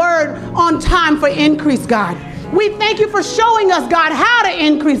us a word on time for increase, God. We thank you for showing us, God, how to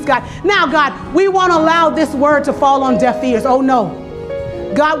increase, God. Now, God, we won't allow this word to fall on deaf ears. Oh, no.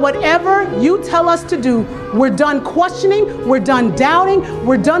 God, whatever you tell us to do, we're done questioning, we're done doubting,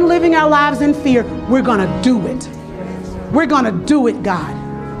 we're done living our lives in fear. We're going to do it. We're going to do it, God,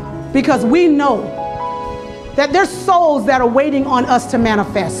 because we know that there's souls that are waiting on us to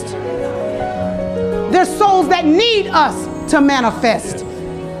manifest. There's souls that need us to manifest.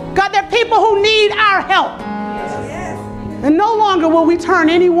 God, there are people who need our help. And no longer will we turn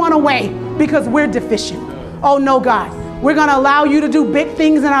anyone away because we're deficient. Oh, no, God. We're going to allow you to do big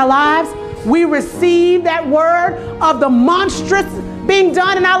things in our lives. We receive that word of the monstrous being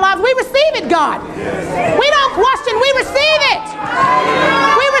done in our lives. We receive it, God. We don't question. We receive it.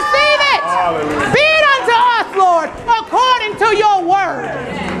 We receive it. Be it unto us, Lord, according to your word.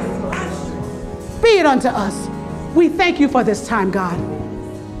 Be it unto us. We thank you for this time, God.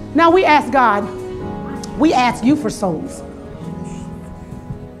 Now we ask God, we ask you for souls.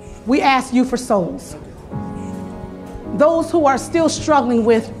 We ask you for souls. Those who are still struggling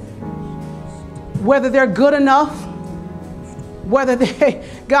with whether they're good enough, whether they,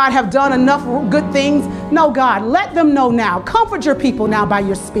 God, have done enough good things. No, God, let them know now. Comfort your people now by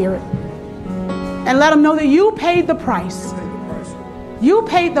your Spirit. And let them know that you paid the price. You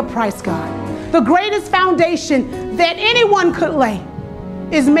paid the price, God. The greatest foundation that anyone could lay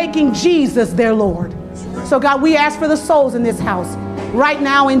is making Jesus their Lord. So, God, we ask for the souls in this house right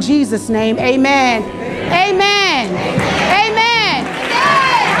now in Jesus' name. Amen. Amen. Amen.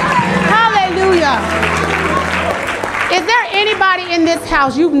 Hallelujah. Is there anybody in this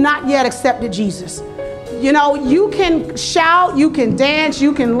house you've not yet accepted Jesus? You know, you can shout, you can dance,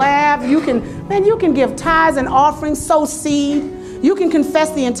 you can laugh, you can give tithes and offerings, sow seed. You can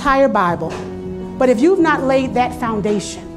confess the entire Bible. But if you've not laid that foundation,